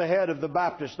cut off the head of the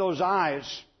Baptist. Those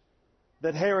eyes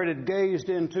that Herod had gazed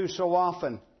into so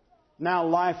often, now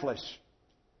lifeless,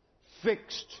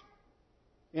 fixed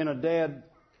in a dead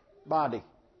body.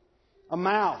 A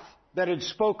mouth that had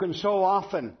spoken so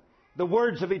often the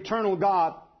words of eternal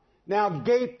God, now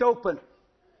gaped open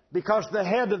because the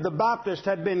head of the Baptist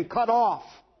had been cut off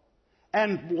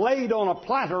and laid on a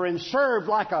platter and served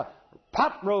like a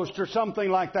pot roast or something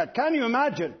like that. Can you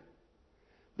imagine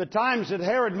the times that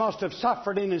Herod must have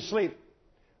suffered in his sleep?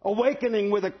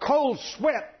 awakening with a cold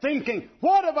sweat, thinking,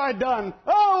 what have I done?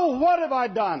 Oh, what have I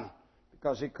done?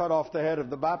 Because he cut off the head of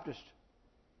the Baptist.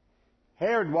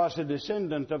 Herod was a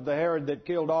descendant of the Herod that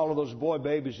killed all of those boy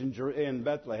babies in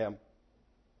Bethlehem.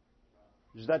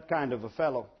 He's that kind of a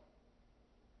fellow.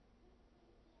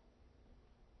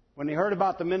 When he heard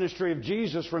about the ministry of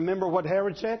Jesus, remember what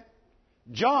Herod said?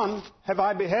 John have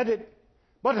I beheaded,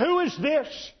 but who is this?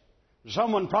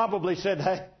 Someone probably said,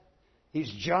 hey,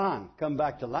 he's John come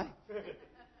back to life.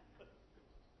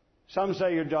 Some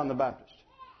say you're John the Baptist.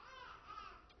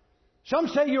 Some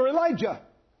say you're Elijah.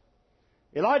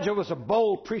 Elijah was a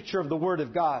bold preacher of the Word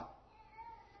of God.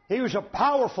 He was a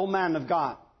powerful man of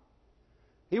God.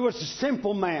 He was a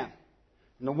simple man.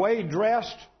 And the way he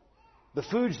dressed, the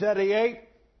foods that he ate,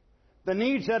 the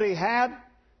needs that he had,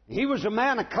 he was a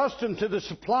man accustomed to the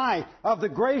supply of the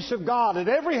grace of God at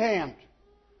every hand.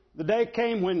 The day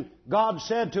came when God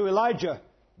said to Elijah,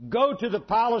 go to the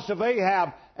palace of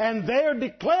Ahab and there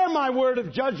declare my word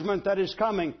of judgment that is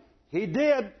coming. He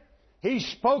did. He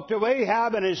spoke to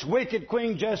Ahab and his wicked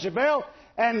queen Jezebel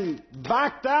and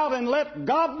backed out and let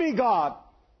God be God.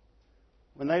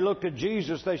 When they looked at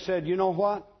Jesus, they said, you know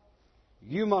what?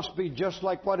 You must be just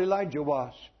like what Elijah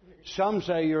was. Some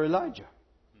say you're Elijah.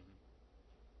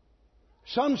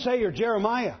 Some say you're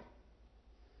Jeremiah.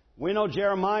 We know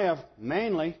Jeremiah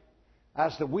mainly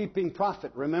as the weeping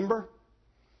prophet, remember?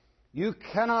 You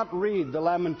cannot read the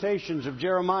Lamentations of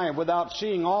Jeremiah without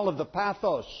seeing all of the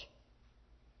pathos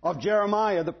of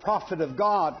Jeremiah, the prophet of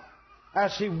God,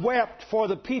 as he wept for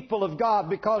the people of God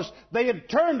because they had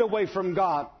turned away from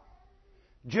God.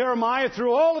 Jeremiah,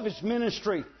 through all of his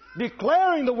ministry,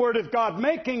 declaring the Word of God,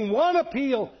 making one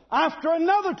appeal after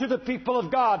another to the people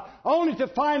of God, only to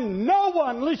find no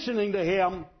one listening to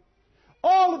him.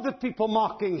 All of the people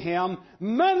mocking him,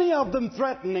 many of them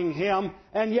threatening him,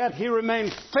 and yet he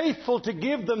remained faithful to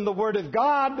give them the Word of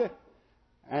God.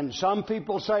 And some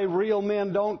people say real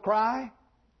men don't cry.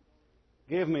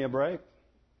 Give me a break.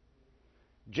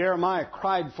 Jeremiah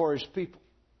cried for his people.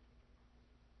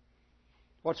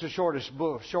 What's the shortest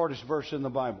verse in the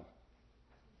Bible?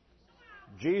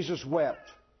 Jesus wept.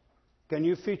 Can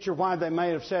you feature why they may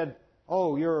have said,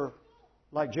 oh, you're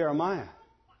like Jeremiah?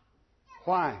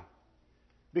 Why?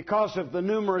 Because of the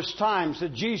numerous times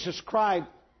that Jesus cried.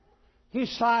 He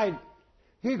sighed.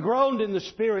 He groaned in the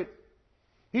Spirit.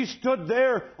 He stood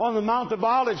there on the Mount of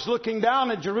Olives looking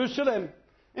down at Jerusalem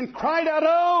and cried out,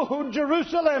 oh,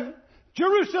 Jerusalem,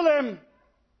 Jerusalem,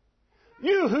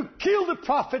 you who kill the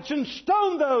prophets and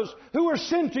stone those who were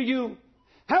sent to you.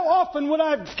 How often would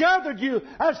I have gathered you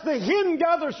as the hen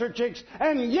gathers her chicks,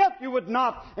 and yet you would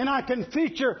not. And I can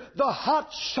feature the hot,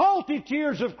 salty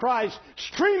tears of Christ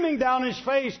streaming down His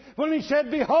face when He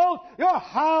said, behold, your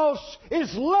house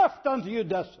is left unto you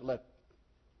desolate.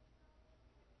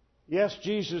 Yes,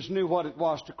 Jesus knew what it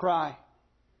was to cry.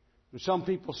 And some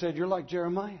people said, you're like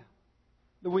Jeremiah,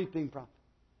 the weeping prophet.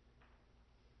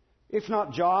 If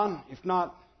not John, if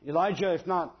not Elijah, if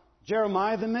not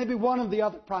Jeremiah, then maybe one of the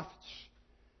other prophets.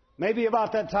 Maybe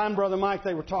about that time, Brother Mike,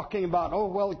 they were talking about, oh,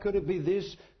 well, it could have been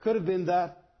this, could have been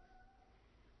that.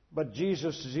 But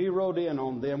Jesus zeroed in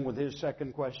on them with His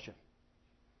second question,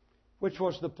 which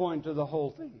was the point of the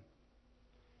whole thing.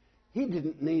 He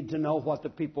didn't need to know what the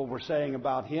people were saying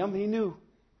about Him. He knew.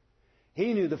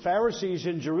 He knew. The Pharisees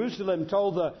in Jerusalem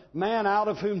told the man out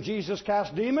of whom Jesus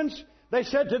cast demons, they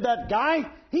said to that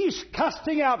guy, he's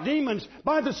casting out demons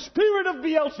by the spirit of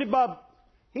Beelzebub.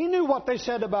 He knew what they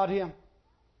said about Him.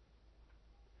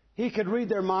 He could read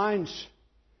their minds.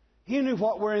 He knew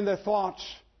what were in their thoughts.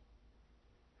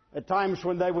 At times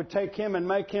when they would take Him and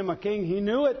make Him a king, He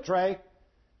knew it, Trey.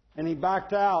 And He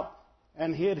backed out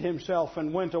and hid Himself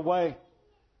and went away.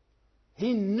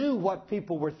 He knew what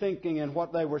people were thinking and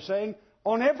what they were saying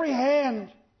on every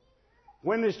hand.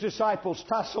 When His disciples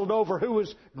tussled over who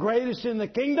was greatest in the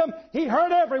kingdom, He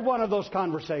heard every one of those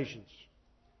conversations.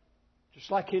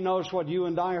 Just like He knows what you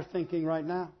and I are thinking right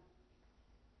now.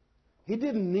 He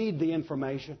didn't need the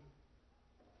information.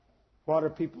 What are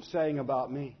people saying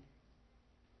about me?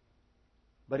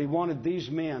 But He wanted these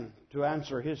men to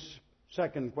answer His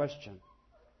second question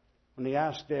when He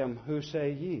asked them, who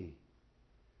say ye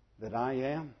that I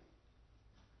am?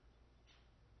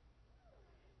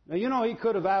 Now, you know, He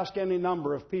could have asked any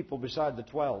number of people beside the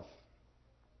 12.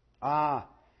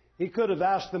 He could have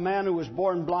asked the man who was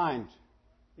born blind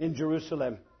in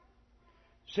Jerusalem.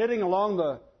 Sitting along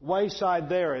the wayside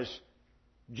there as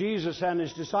Jesus and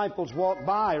His disciples walked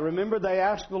by. Remember, they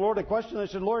asked the Lord a question. They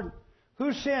said, Lord,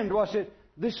 who sinned? Was it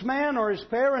this man or his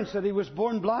parents that he was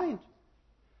born blind?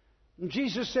 And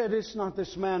Jesus said, it's not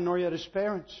this man nor yet his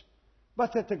parents,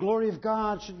 but that the glory of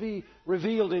God should be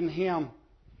revealed in him.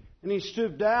 And he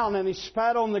stooped down and he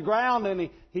spat on the ground and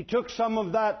he took some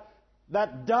of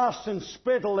that dust and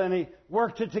spittle and he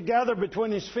worked it together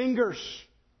between his fingers.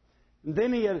 And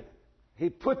then he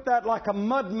put that like a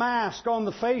mud mask on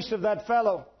the face of that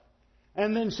fellow.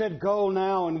 And then said, "Go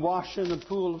now and wash in the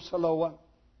pool of Siloam."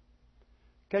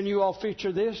 Can you all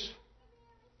feature this?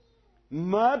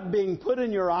 Mud being put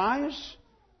in your eyes?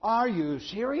 Are you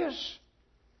serious?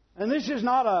 And this is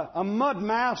not a mud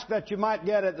mask that you might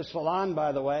get at the salon,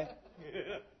 by the way.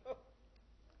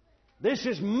 This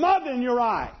is mud in your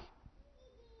eye.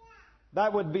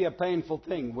 That would be a painful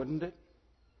thing, wouldn't it?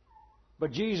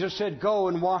 But Jesus said, "Go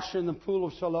and wash in the pool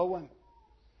of Siloam."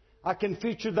 I can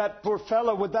feature that poor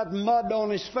fellow with that mud on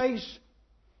his face.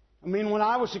 I mean, when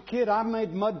I was a kid, I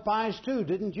made mud pies too,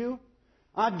 didn't you?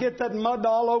 I'd get that mud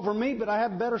all over me, but I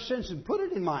had better sense and put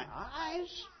it in my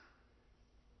eyes.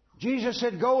 Jesus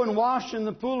said, "Go and wash in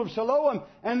the pool of Siloam."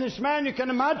 And this man, you can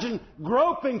imagine,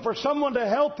 groping for someone to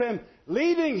help him,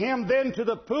 leading him then to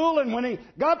the pool. And when he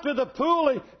got to the pool,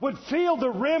 he would feel the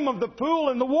rim of the pool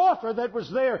and the water that was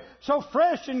there, so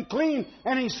fresh and clean.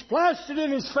 And he splashed it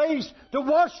in his face to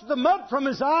wash the mud from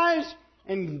his eyes.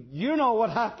 And you know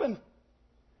what happened.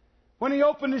 When he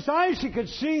opened his eyes, he could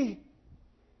see.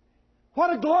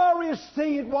 What a glorious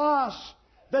thing it was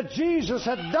that Jesus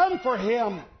had done for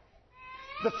him.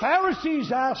 The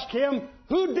Pharisees asked him,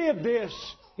 "Who did this?"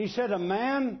 He said, "A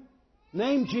man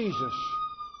named Jesus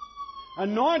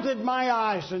anointed my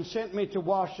eyes and sent me to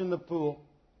wash in the pool.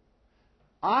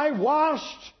 I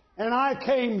washed and I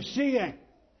came seeing."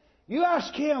 You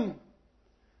ask him,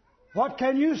 "What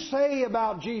can you say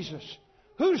about Jesus?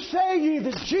 Who say ye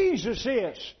that Jesus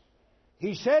is?"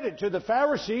 He said it to the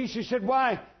Pharisees. He said,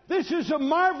 "Why, this is a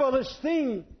marvelous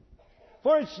thing.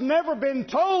 For it's never been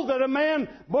told that a man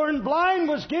born blind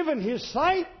was given his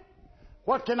sight."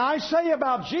 What can I say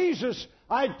about Jesus?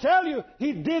 I tell you,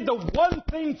 He did the one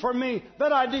thing for me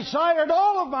that I desired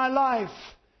all of my life.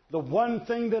 The one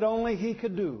thing that only He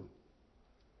could do.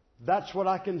 That's what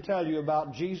I can tell you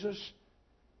about Jesus.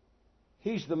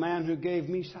 He's the man who gave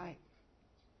me sight.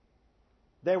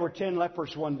 There were 10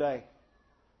 lepers one day.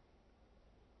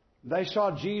 They saw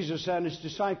Jesus and His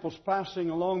disciples passing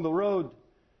along the road.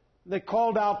 They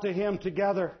called out to Him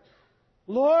together,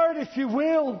 "Lord, if you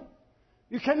will,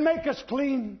 you can make us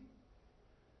clean."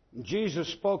 And Jesus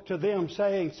spoke to them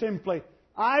saying simply,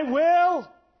 "I will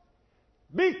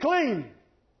be clean."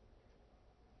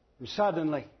 And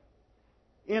suddenly,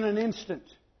 in an instant,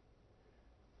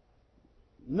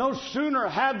 no sooner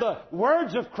had the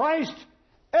words of Christ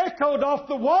echoed off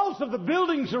the walls of the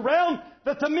buildings around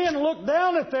that the men looked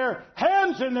down at their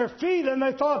hands and their feet and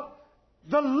they thought,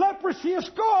 "The leprosy is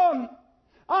gone.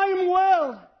 I am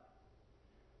well."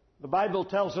 The Bible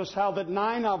tells us how that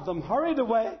 9 of them hurried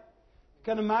away. You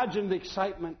can imagine the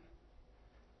excitement.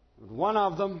 One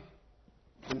of them,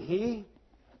 and he,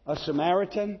 a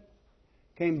Samaritan,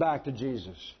 came back to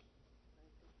Jesus.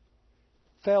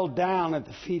 Fell down at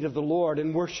the feet of the Lord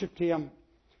and worshipped Him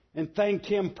and thanked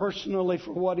Him personally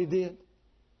for what He did.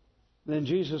 Then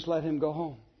Jesus let him go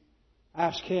home.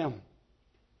 Ask him,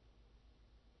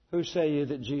 "Who say you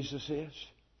that Jesus is?"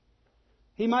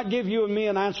 He might give you and me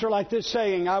an answer like this,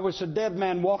 saying, "I was a dead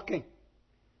man walking.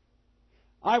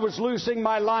 I was losing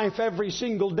my life every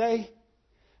single day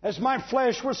as my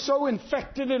flesh was so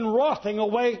infected and rotting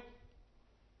away.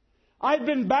 I'd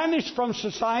been banished from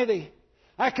society.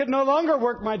 I could no longer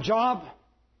work my job.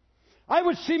 I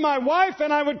would see my wife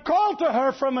and I would call to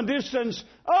her from a distance,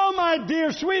 'Oh, my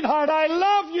dear sweetheart, I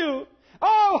love you.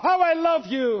 Oh, how I love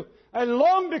you. I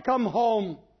long to come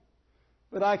home,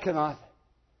 but I cannot.'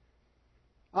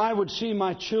 I would see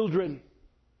my children,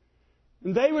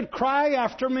 and they would cry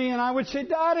after me, and I would say,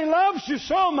 'Daddy loves you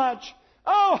so much.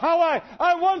 Oh, how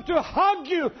I want to hug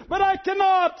you, but I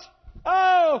cannot.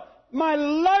 Oh, my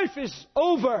life is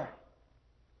over.'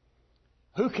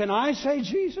 Who can I say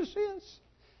Jesus is?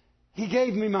 He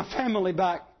gave me my family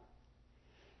back.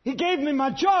 He gave me my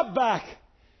job back.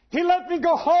 He let me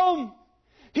go home.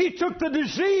 He took the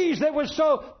disease that was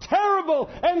so terrible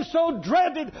and so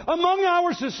dreaded among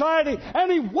our society, and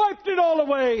He wiped it all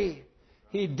away.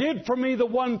 He did for me the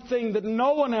one thing that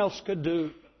no one else could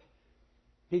do.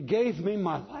 He gave me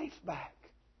my life back."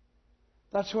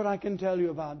 That's what I can tell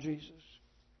you about Jesus.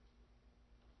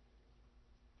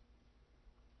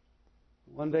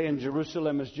 One day in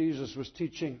Jerusalem, as Jesus was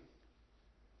teaching,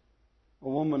 a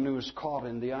woman who was caught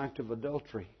in the act of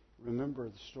adultery, remember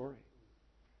the story,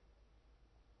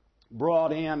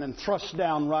 brought in and thrust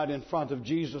down right in front of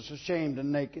Jesus, ashamed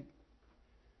and naked.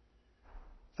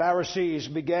 Pharisees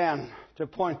began to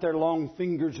point their long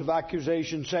fingers of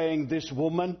accusation, saying, "This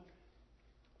woman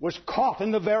was caught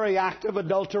in the very act of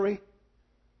adultery.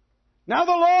 Now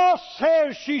the law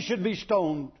says she should be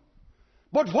stoned.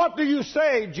 But what do you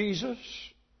say, Jesus?"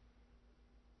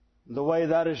 The way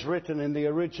that is written in the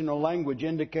original language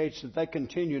indicates that they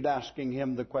continued asking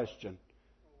him the question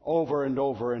over and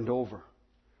over and over.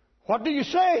 "What do you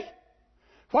say?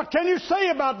 What can you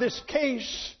say about this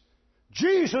case?"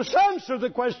 Jesus answered the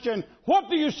question, "What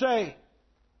do you say?"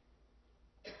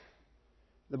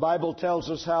 The Bible tells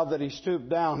us how that he stooped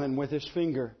down and with his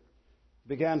finger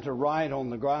began to write on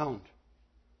the ground.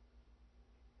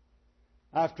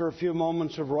 After a few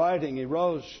moments of writing, he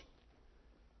rose.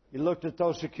 He looked at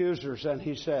those accusers and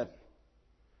he said,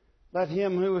 "Let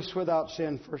him who is without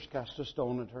sin first cast a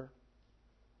stone at her."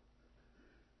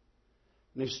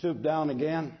 And he stooped down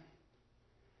again.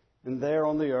 And there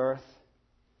on the earth,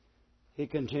 he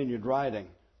continued writing.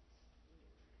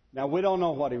 Now, we don't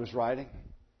know what he was writing.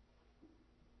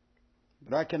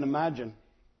 But I can imagine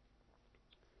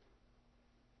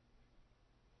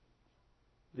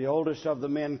the oldest of the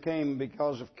men came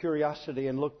because of curiosity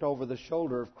and looked over the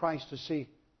shoulder of Christ to see.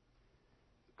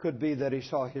 Could be that he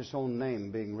saw his own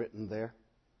name being written there.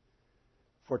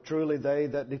 For truly they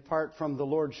that depart from the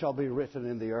Lord shall be written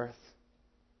in the earth.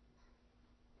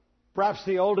 Perhaps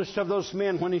the oldest of those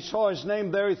men, when he saw his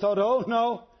name there, he thought, "Oh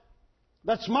no,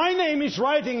 that's my name he's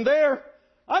writing there.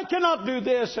 I cannot do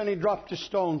this." And he dropped his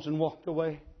stones and walked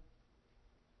away.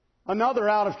 Another,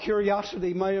 out of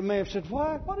curiosity, may have said,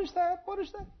 What is that? What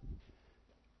is that?"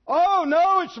 "Oh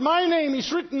no, it's my name.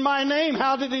 He's written my name.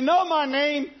 How did he know my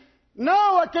name?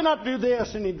 No, I cannot do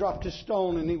this." And he dropped his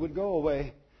stone and he would go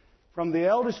away. From the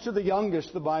eldest to the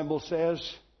youngest, the Bible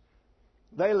says,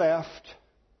 they left.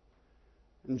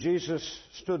 And Jesus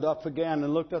stood up again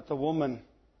and looked at the woman.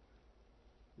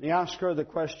 He asked her the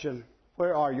question,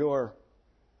 "Where are your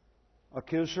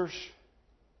accusers?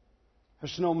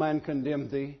 Has no man condemned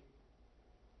thee?"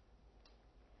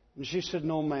 And she said,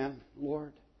 "No man,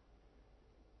 Lord."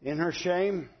 In her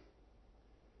shame,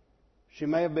 she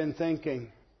may have been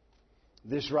thinking,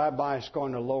 this rabbi is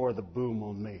going to lower the boom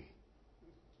on me.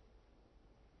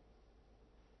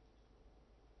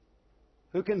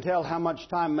 Who can tell how much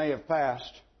time may have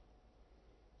passed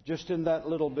just in that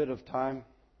little bit of time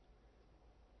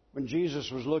when Jesus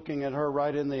was looking at her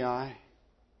right in the eye.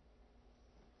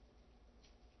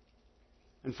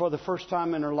 And for the first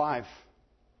time in her life,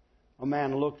 a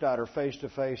man looked at her face to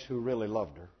face who really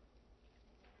loved her.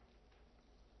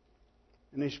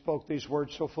 And he spoke these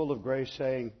words so full of grace,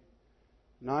 saying,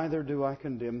 "Neither do I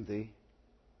condemn thee.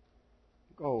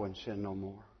 Go and sin no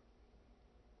more."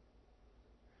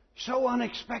 So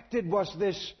unexpected was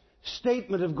this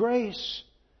statement of grace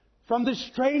from this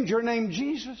stranger named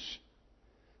Jesus.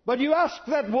 But you ask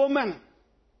that woman,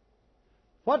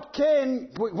 what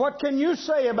can you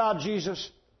say about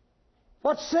Jesus?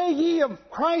 What say ye of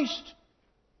Christ?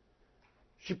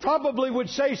 She probably would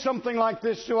say something like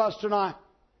this to us tonight.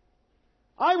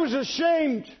 "I was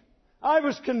ashamed. I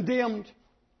was condemned.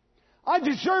 I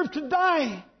deserved to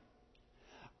die.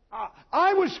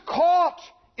 I was caught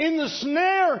in the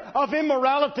snare of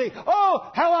immorality.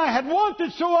 Oh, how I had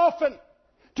wanted so often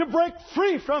to break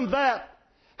free from that.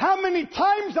 How many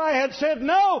times I had said,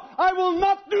 'No, I will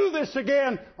not do this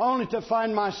again,' only to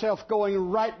find myself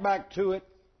going right back to it.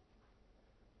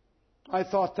 I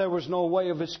thought there was no way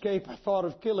of escape. I thought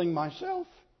of killing myself.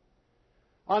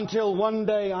 Until one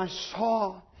day I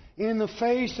saw in the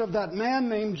face of that man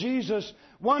named Jesus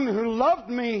one who loved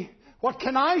me. What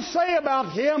can I say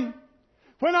about Him?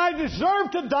 When I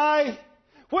deserved to die,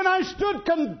 when I stood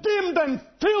condemned and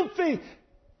filthy,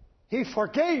 He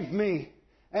forgave me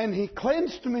and He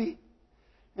cleansed me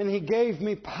and He gave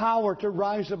me power to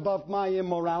rise above my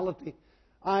immorality.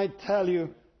 I tell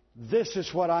you, this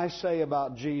is what I say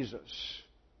about Jesus.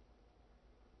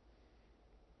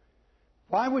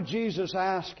 Why would Jesus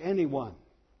ask anyone?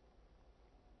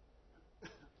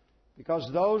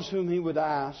 Because those whom He would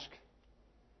ask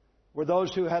were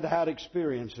those who had had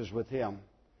experiences with Him,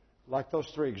 like those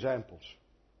 3 examples,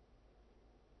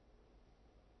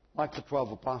 like the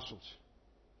 12 apostles.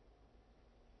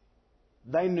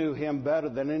 They knew Him better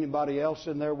than anybody else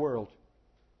in their world.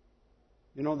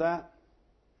 You know that?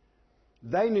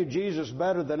 They knew Jesus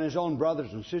better than His own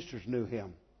brothers and sisters knew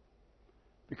Him,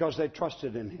 because they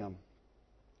trusted in Him.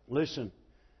 Listen,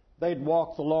 they'd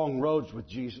walked the long roads with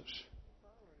Jesus.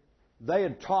 They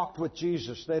had talked with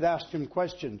Jesus. They'd asked Him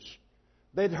questions.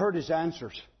 They'd heard His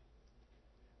answers.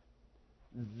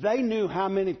 They knew how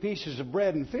many pieces of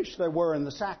bread and fish there were in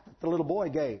the sack that the little boy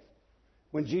gave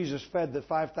when Jesus fed the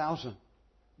 5,000.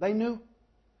 They knew.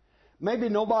 Maybe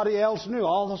nobody else knew.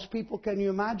 All those people, can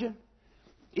you imagine?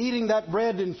 Eating that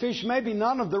bread and fish. Maybe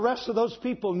none of the rest of those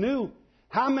people knew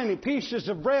how many pieces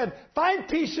of bread. 5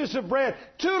 pieces of bread.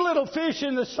 2 little fish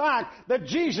in the sack that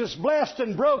Jesus blessed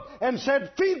and broke and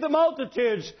said, feed the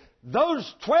multitudes.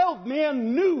 Those 12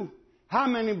 men knew how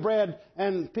many bread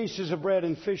and pieces of bread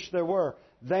and fish there were.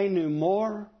 They knew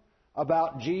more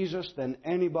about Jesus than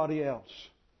anybody else.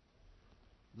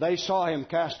 They saw Him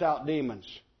cast out demons,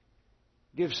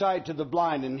 give sight to the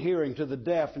blind and hearing to the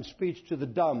deaf and speech to the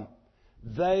dumb.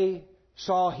 They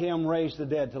saw Him raise the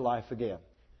dead to life again.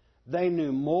 They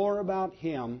knew more about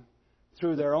Him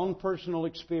through their own personal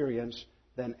experience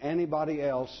than anybody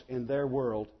else in their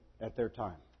world at their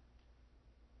time.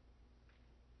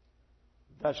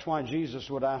 That's why Jesus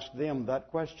would ask them that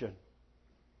question.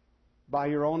 By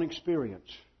your own experience,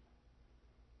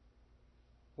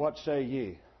 what say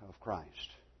ye of Christ?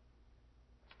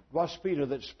 It was Peter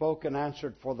that spoke and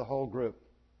answered for the whole group.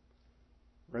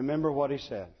 Remember what he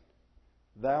said.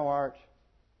 Thou art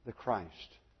the Christ,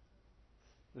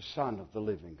 the Son of the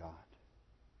living God.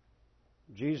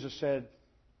 Jesus said,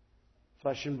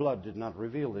 flesh and blood did not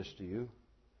reveal this to you,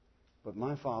 but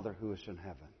my Father who is in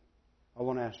heaven. I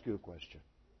want to ask you a question.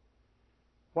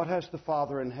 What has the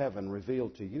Father in heaven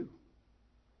revealed to you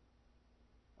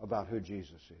about who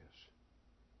Jesus is?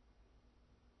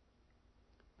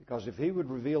 Because if He would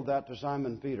reveal that to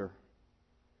Simon Peter,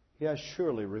 He has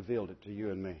surely revealed it to you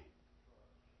and me.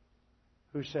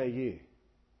 Who say ye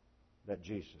that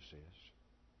Jesus is?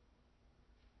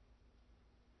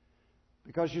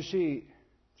 Because you see,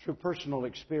 through personal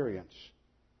experience,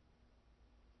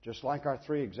 just like our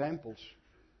 3 examples,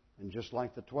 and just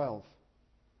like the 12,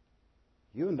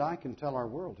 you and I can tell our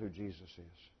world who Jesus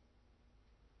is.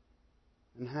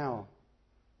 And how?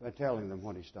 By telling them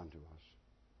what He's done to us.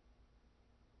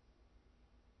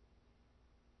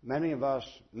 Many of us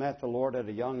met the Lord at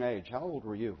a young age. How old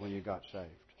were you when you got saved?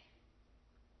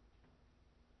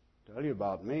 Tell you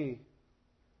about me.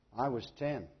 I was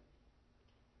 10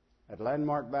 at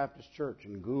Landmark Baptist Church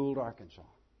in Gould, Arkansas.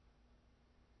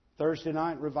 Thursday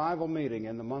night revival meeting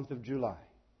in the month of July.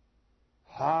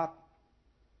 Hot,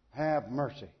 have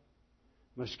mercy.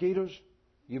 Mosquitoes,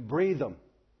 you breathe them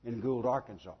in Gould,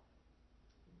 Arkansas.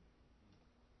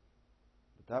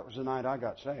 But that was the night I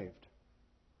got saved.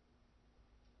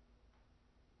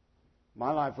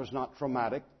 My life was not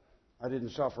traumatic. I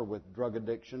didn't suffer with drug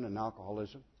addiction and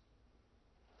alcoholism.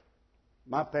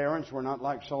 My parents were not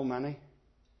like so many.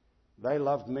 They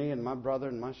loved me and my brother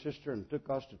and my sister and took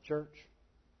us to church.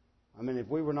 I mean, if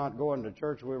we were not going to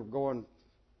church, we were going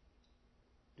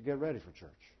to get ready for church.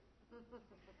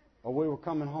 Or we were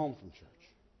coming home from church.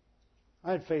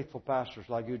 I had faithful pastors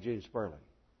like Eugene Sperling,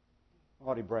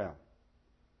 Audie Brown,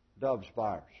 Dub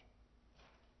Spires,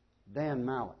 Dan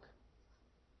Malik.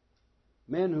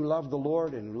 Men who loved the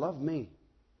Lord and who loved me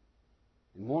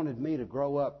and wanted me to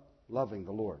grow up loving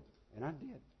the Lord. And I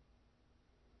did.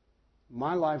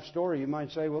 My life story, you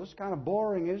might say, well, it's kind of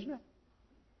boring, isn't it?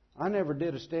 I never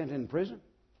did a stint in prison.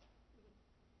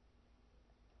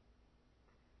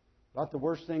 About the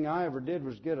worst thing I ever did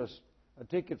was get a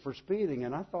ticket for speeding,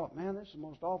 and I thought, man, this is the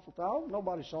most awful thing. Oh,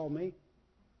 nobody saw me.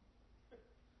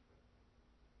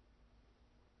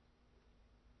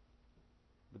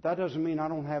 But that doesn't mean I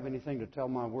don't have anything to tell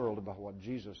my world about what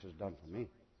Jesus has done for me.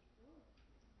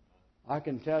 I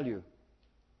can tell you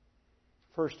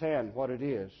firsthand what it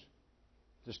is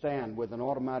to stand with an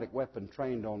automatic weapon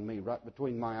trained on me right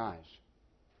between my eyes.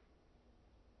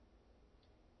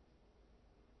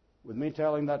 With me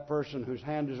telling that person whose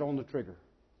hand is on the trigger,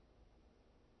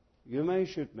 you may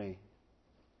shoot me,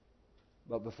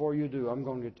 but before you do, I'm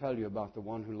going to tell you about the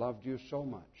one who loved you so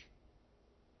much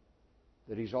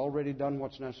that He's already done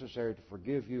what's necessary to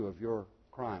forgive you of your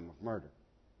crime of murder.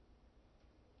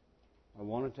 I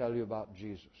want to tell you about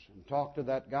Jesus and talk to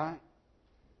that guy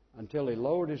until he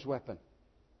lowered his weapon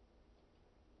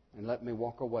and let me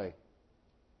walk away.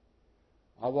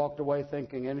 I walked away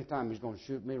thinking anytime he's going to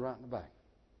shoot me right in the back.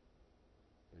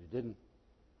 But he didn't.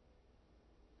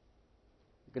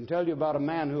 I can tell you about a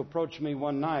man who approached me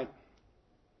one night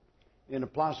in a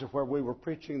plaza where we were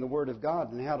preaching the Word of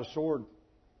God, and he had a sword.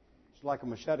 It's like a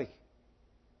machete.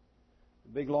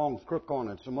 A big long crook on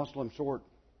it. It's a Muslim sword.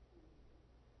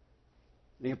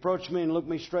 And he approached me and looked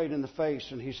me straight in the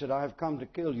face, and he said, I have come to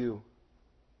kill you.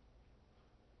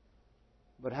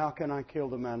 But how can I kill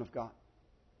the man of God?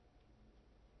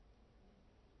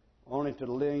 Only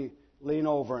to lean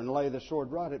over and lay the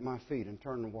sword right at my feet and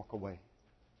turn and walk away.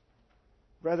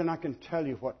 Brethren, I can tell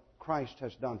you what Christ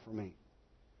has done for me.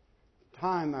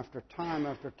 Time after time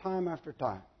after time after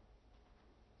time.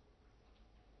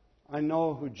 I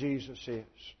know who Jesus is.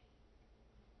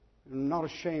 I'm not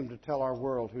ashamed to tell our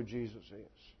world who Jesus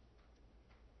is.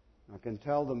 I can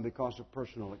tell them because of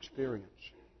personal experience.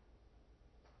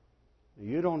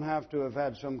 You don't have to have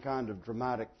had some kind of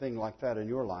dramatic thing like that in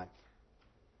your life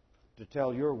to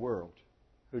tell your world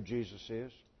who Jesus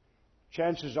is.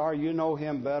 Chances are you know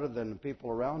Him better than the people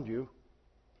around you.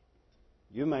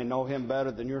 You may know Him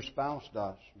better than your spouse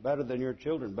does, better than your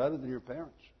children, better than your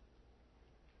parents.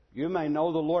 You may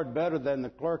know the Lord better than the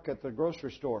clerk at the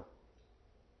grocery store.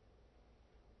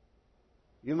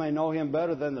 You may know Him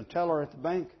better than the teller at the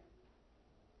bank.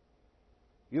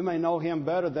 You may know Him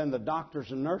better than the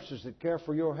doctors and nurses that care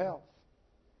for your health.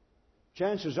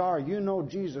 Chances are you know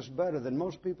Jesus better than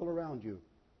most people around you.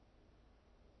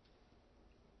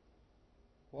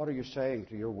 What are you saying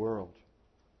to your world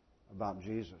about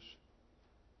Jesus?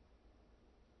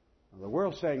 Well, the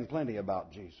world's saying plenty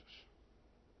about Jesus.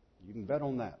 You can bet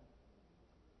on that.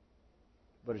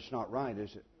 But it's not right,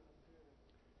 is it?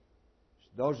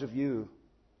 Those of you,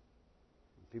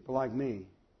 people like me,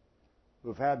 who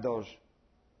have had those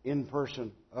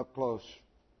in-person, up-close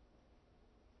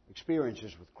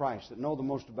experiences with Christ that know the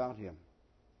most about Him.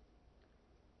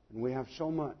 And we have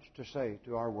so much to say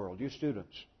to our world. You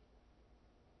students,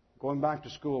 going back to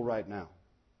school right now,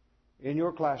 in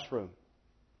your classroom,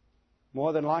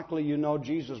 more than likely you know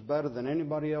Jesus better than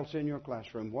anybody else in your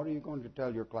classroom. What are you going to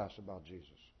tell your class about Jesus?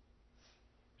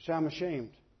 Say, I'm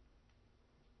ashamed.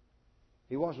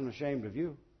 He wasn't ashamed of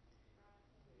you.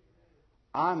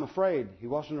 I'm afraid. He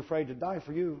wasn't afraid to die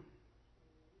for you.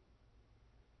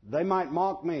 They might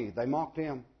mock me. They mocked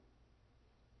Him.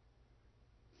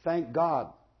 Thank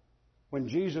God. When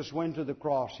Jesus went to the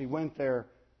cross, He went there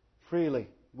freely,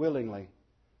 willingly,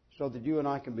 so that you and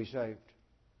I can be saved.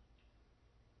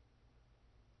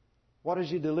 What has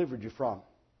He delivered you from?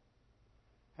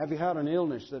 Have you had an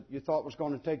illness that you thought was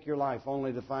going to take your life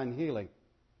only to find healing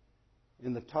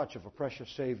in the touch of a precious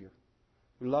Savior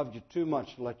who loved you too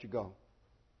much to let you go?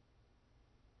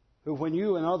 Who, when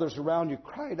you and others around you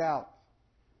cried out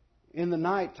in the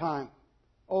night time,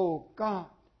 "Oh God,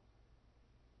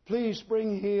 please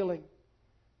bring healing,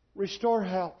 restore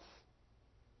health,"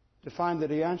 to find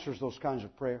that He answers those kinds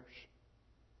of prayers.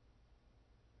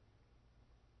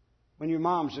 When your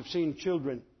moms have seen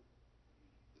children,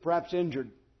 perhaps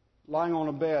injured, lying on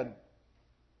a bed,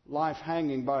 life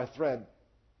hanging by a thread,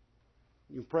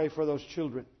 you pray for those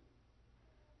children,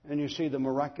 and you see the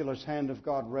miraculous hand of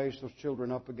God raise those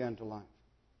children up again to life,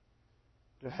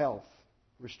 to health,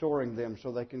 restoring them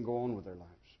so they can go on with their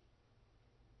lives.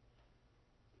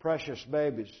 Precious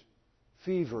babies,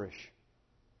 feverish.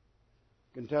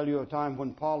 I can tell you a time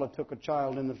when Paula took a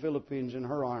child in the Philippines in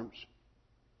her arms.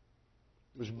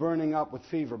 It was burning up with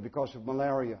fever because of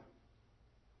malaria.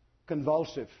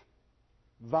 Convulsive.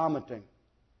 Vomiting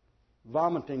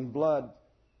blood.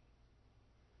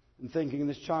 And thinking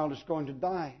this child is going to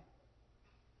die.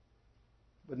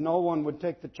 But no one would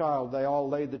take the child. They all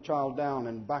laid the child down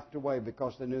and backed away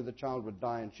because they knew the child would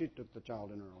die, and she took the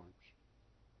child in her arms.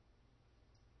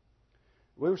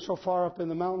 We were so far up in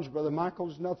the mountains, Brother Michael,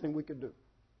 there's nothing we could do.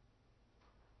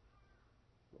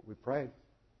 But we prayed.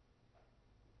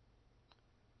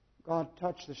 God,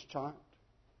 touch this child.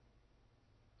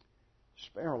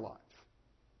 Spare her life.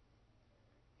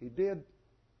 He did.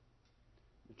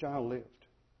 The child lived.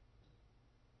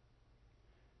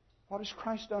 What has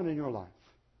Christ done in your life?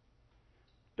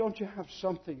 Don't you have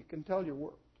something you can tell your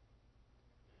world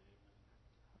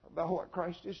about what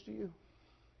Christ is to you?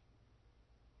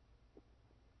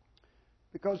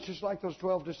 Because just like those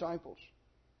 12 disciples,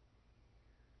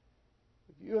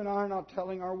 if you and I are not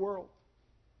telling our world,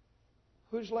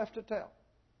 who's left to tell?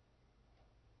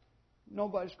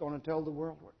 Nobody's going to tell the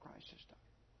world what Christ has done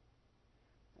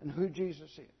and who Jesus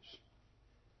is,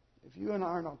 if you and I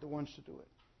are not the ones to do it.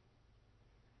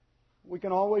 We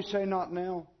can always say, not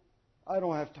now. I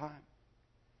don't have time.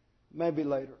 Maybe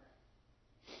later.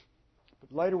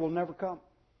 But later will never come.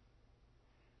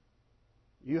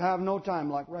 You have no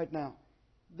time like right now.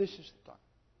 This is the time.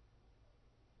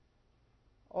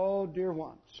 Oh, dear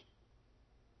ones.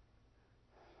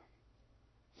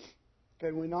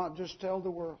 Can we not just tell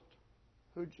the world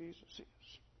who Jesus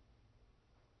is?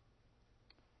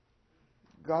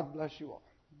 God bless you all.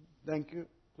 Thank you.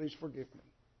 Please forgive me.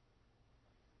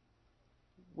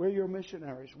 We're your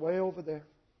missionaries way over there.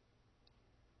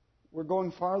 We're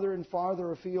going farther and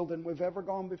farther afield than we've ever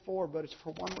gone before, but it's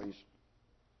for one reason.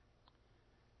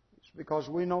 It's because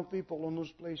we know people in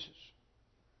those places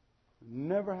who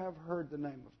never have heard the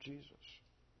name of Jesus.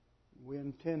 We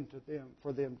intend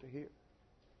for them to hear.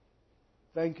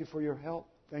 Thank you for your help.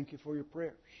 Thank you for your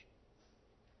prayers.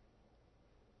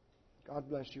 God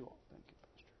bless you all. Thank you.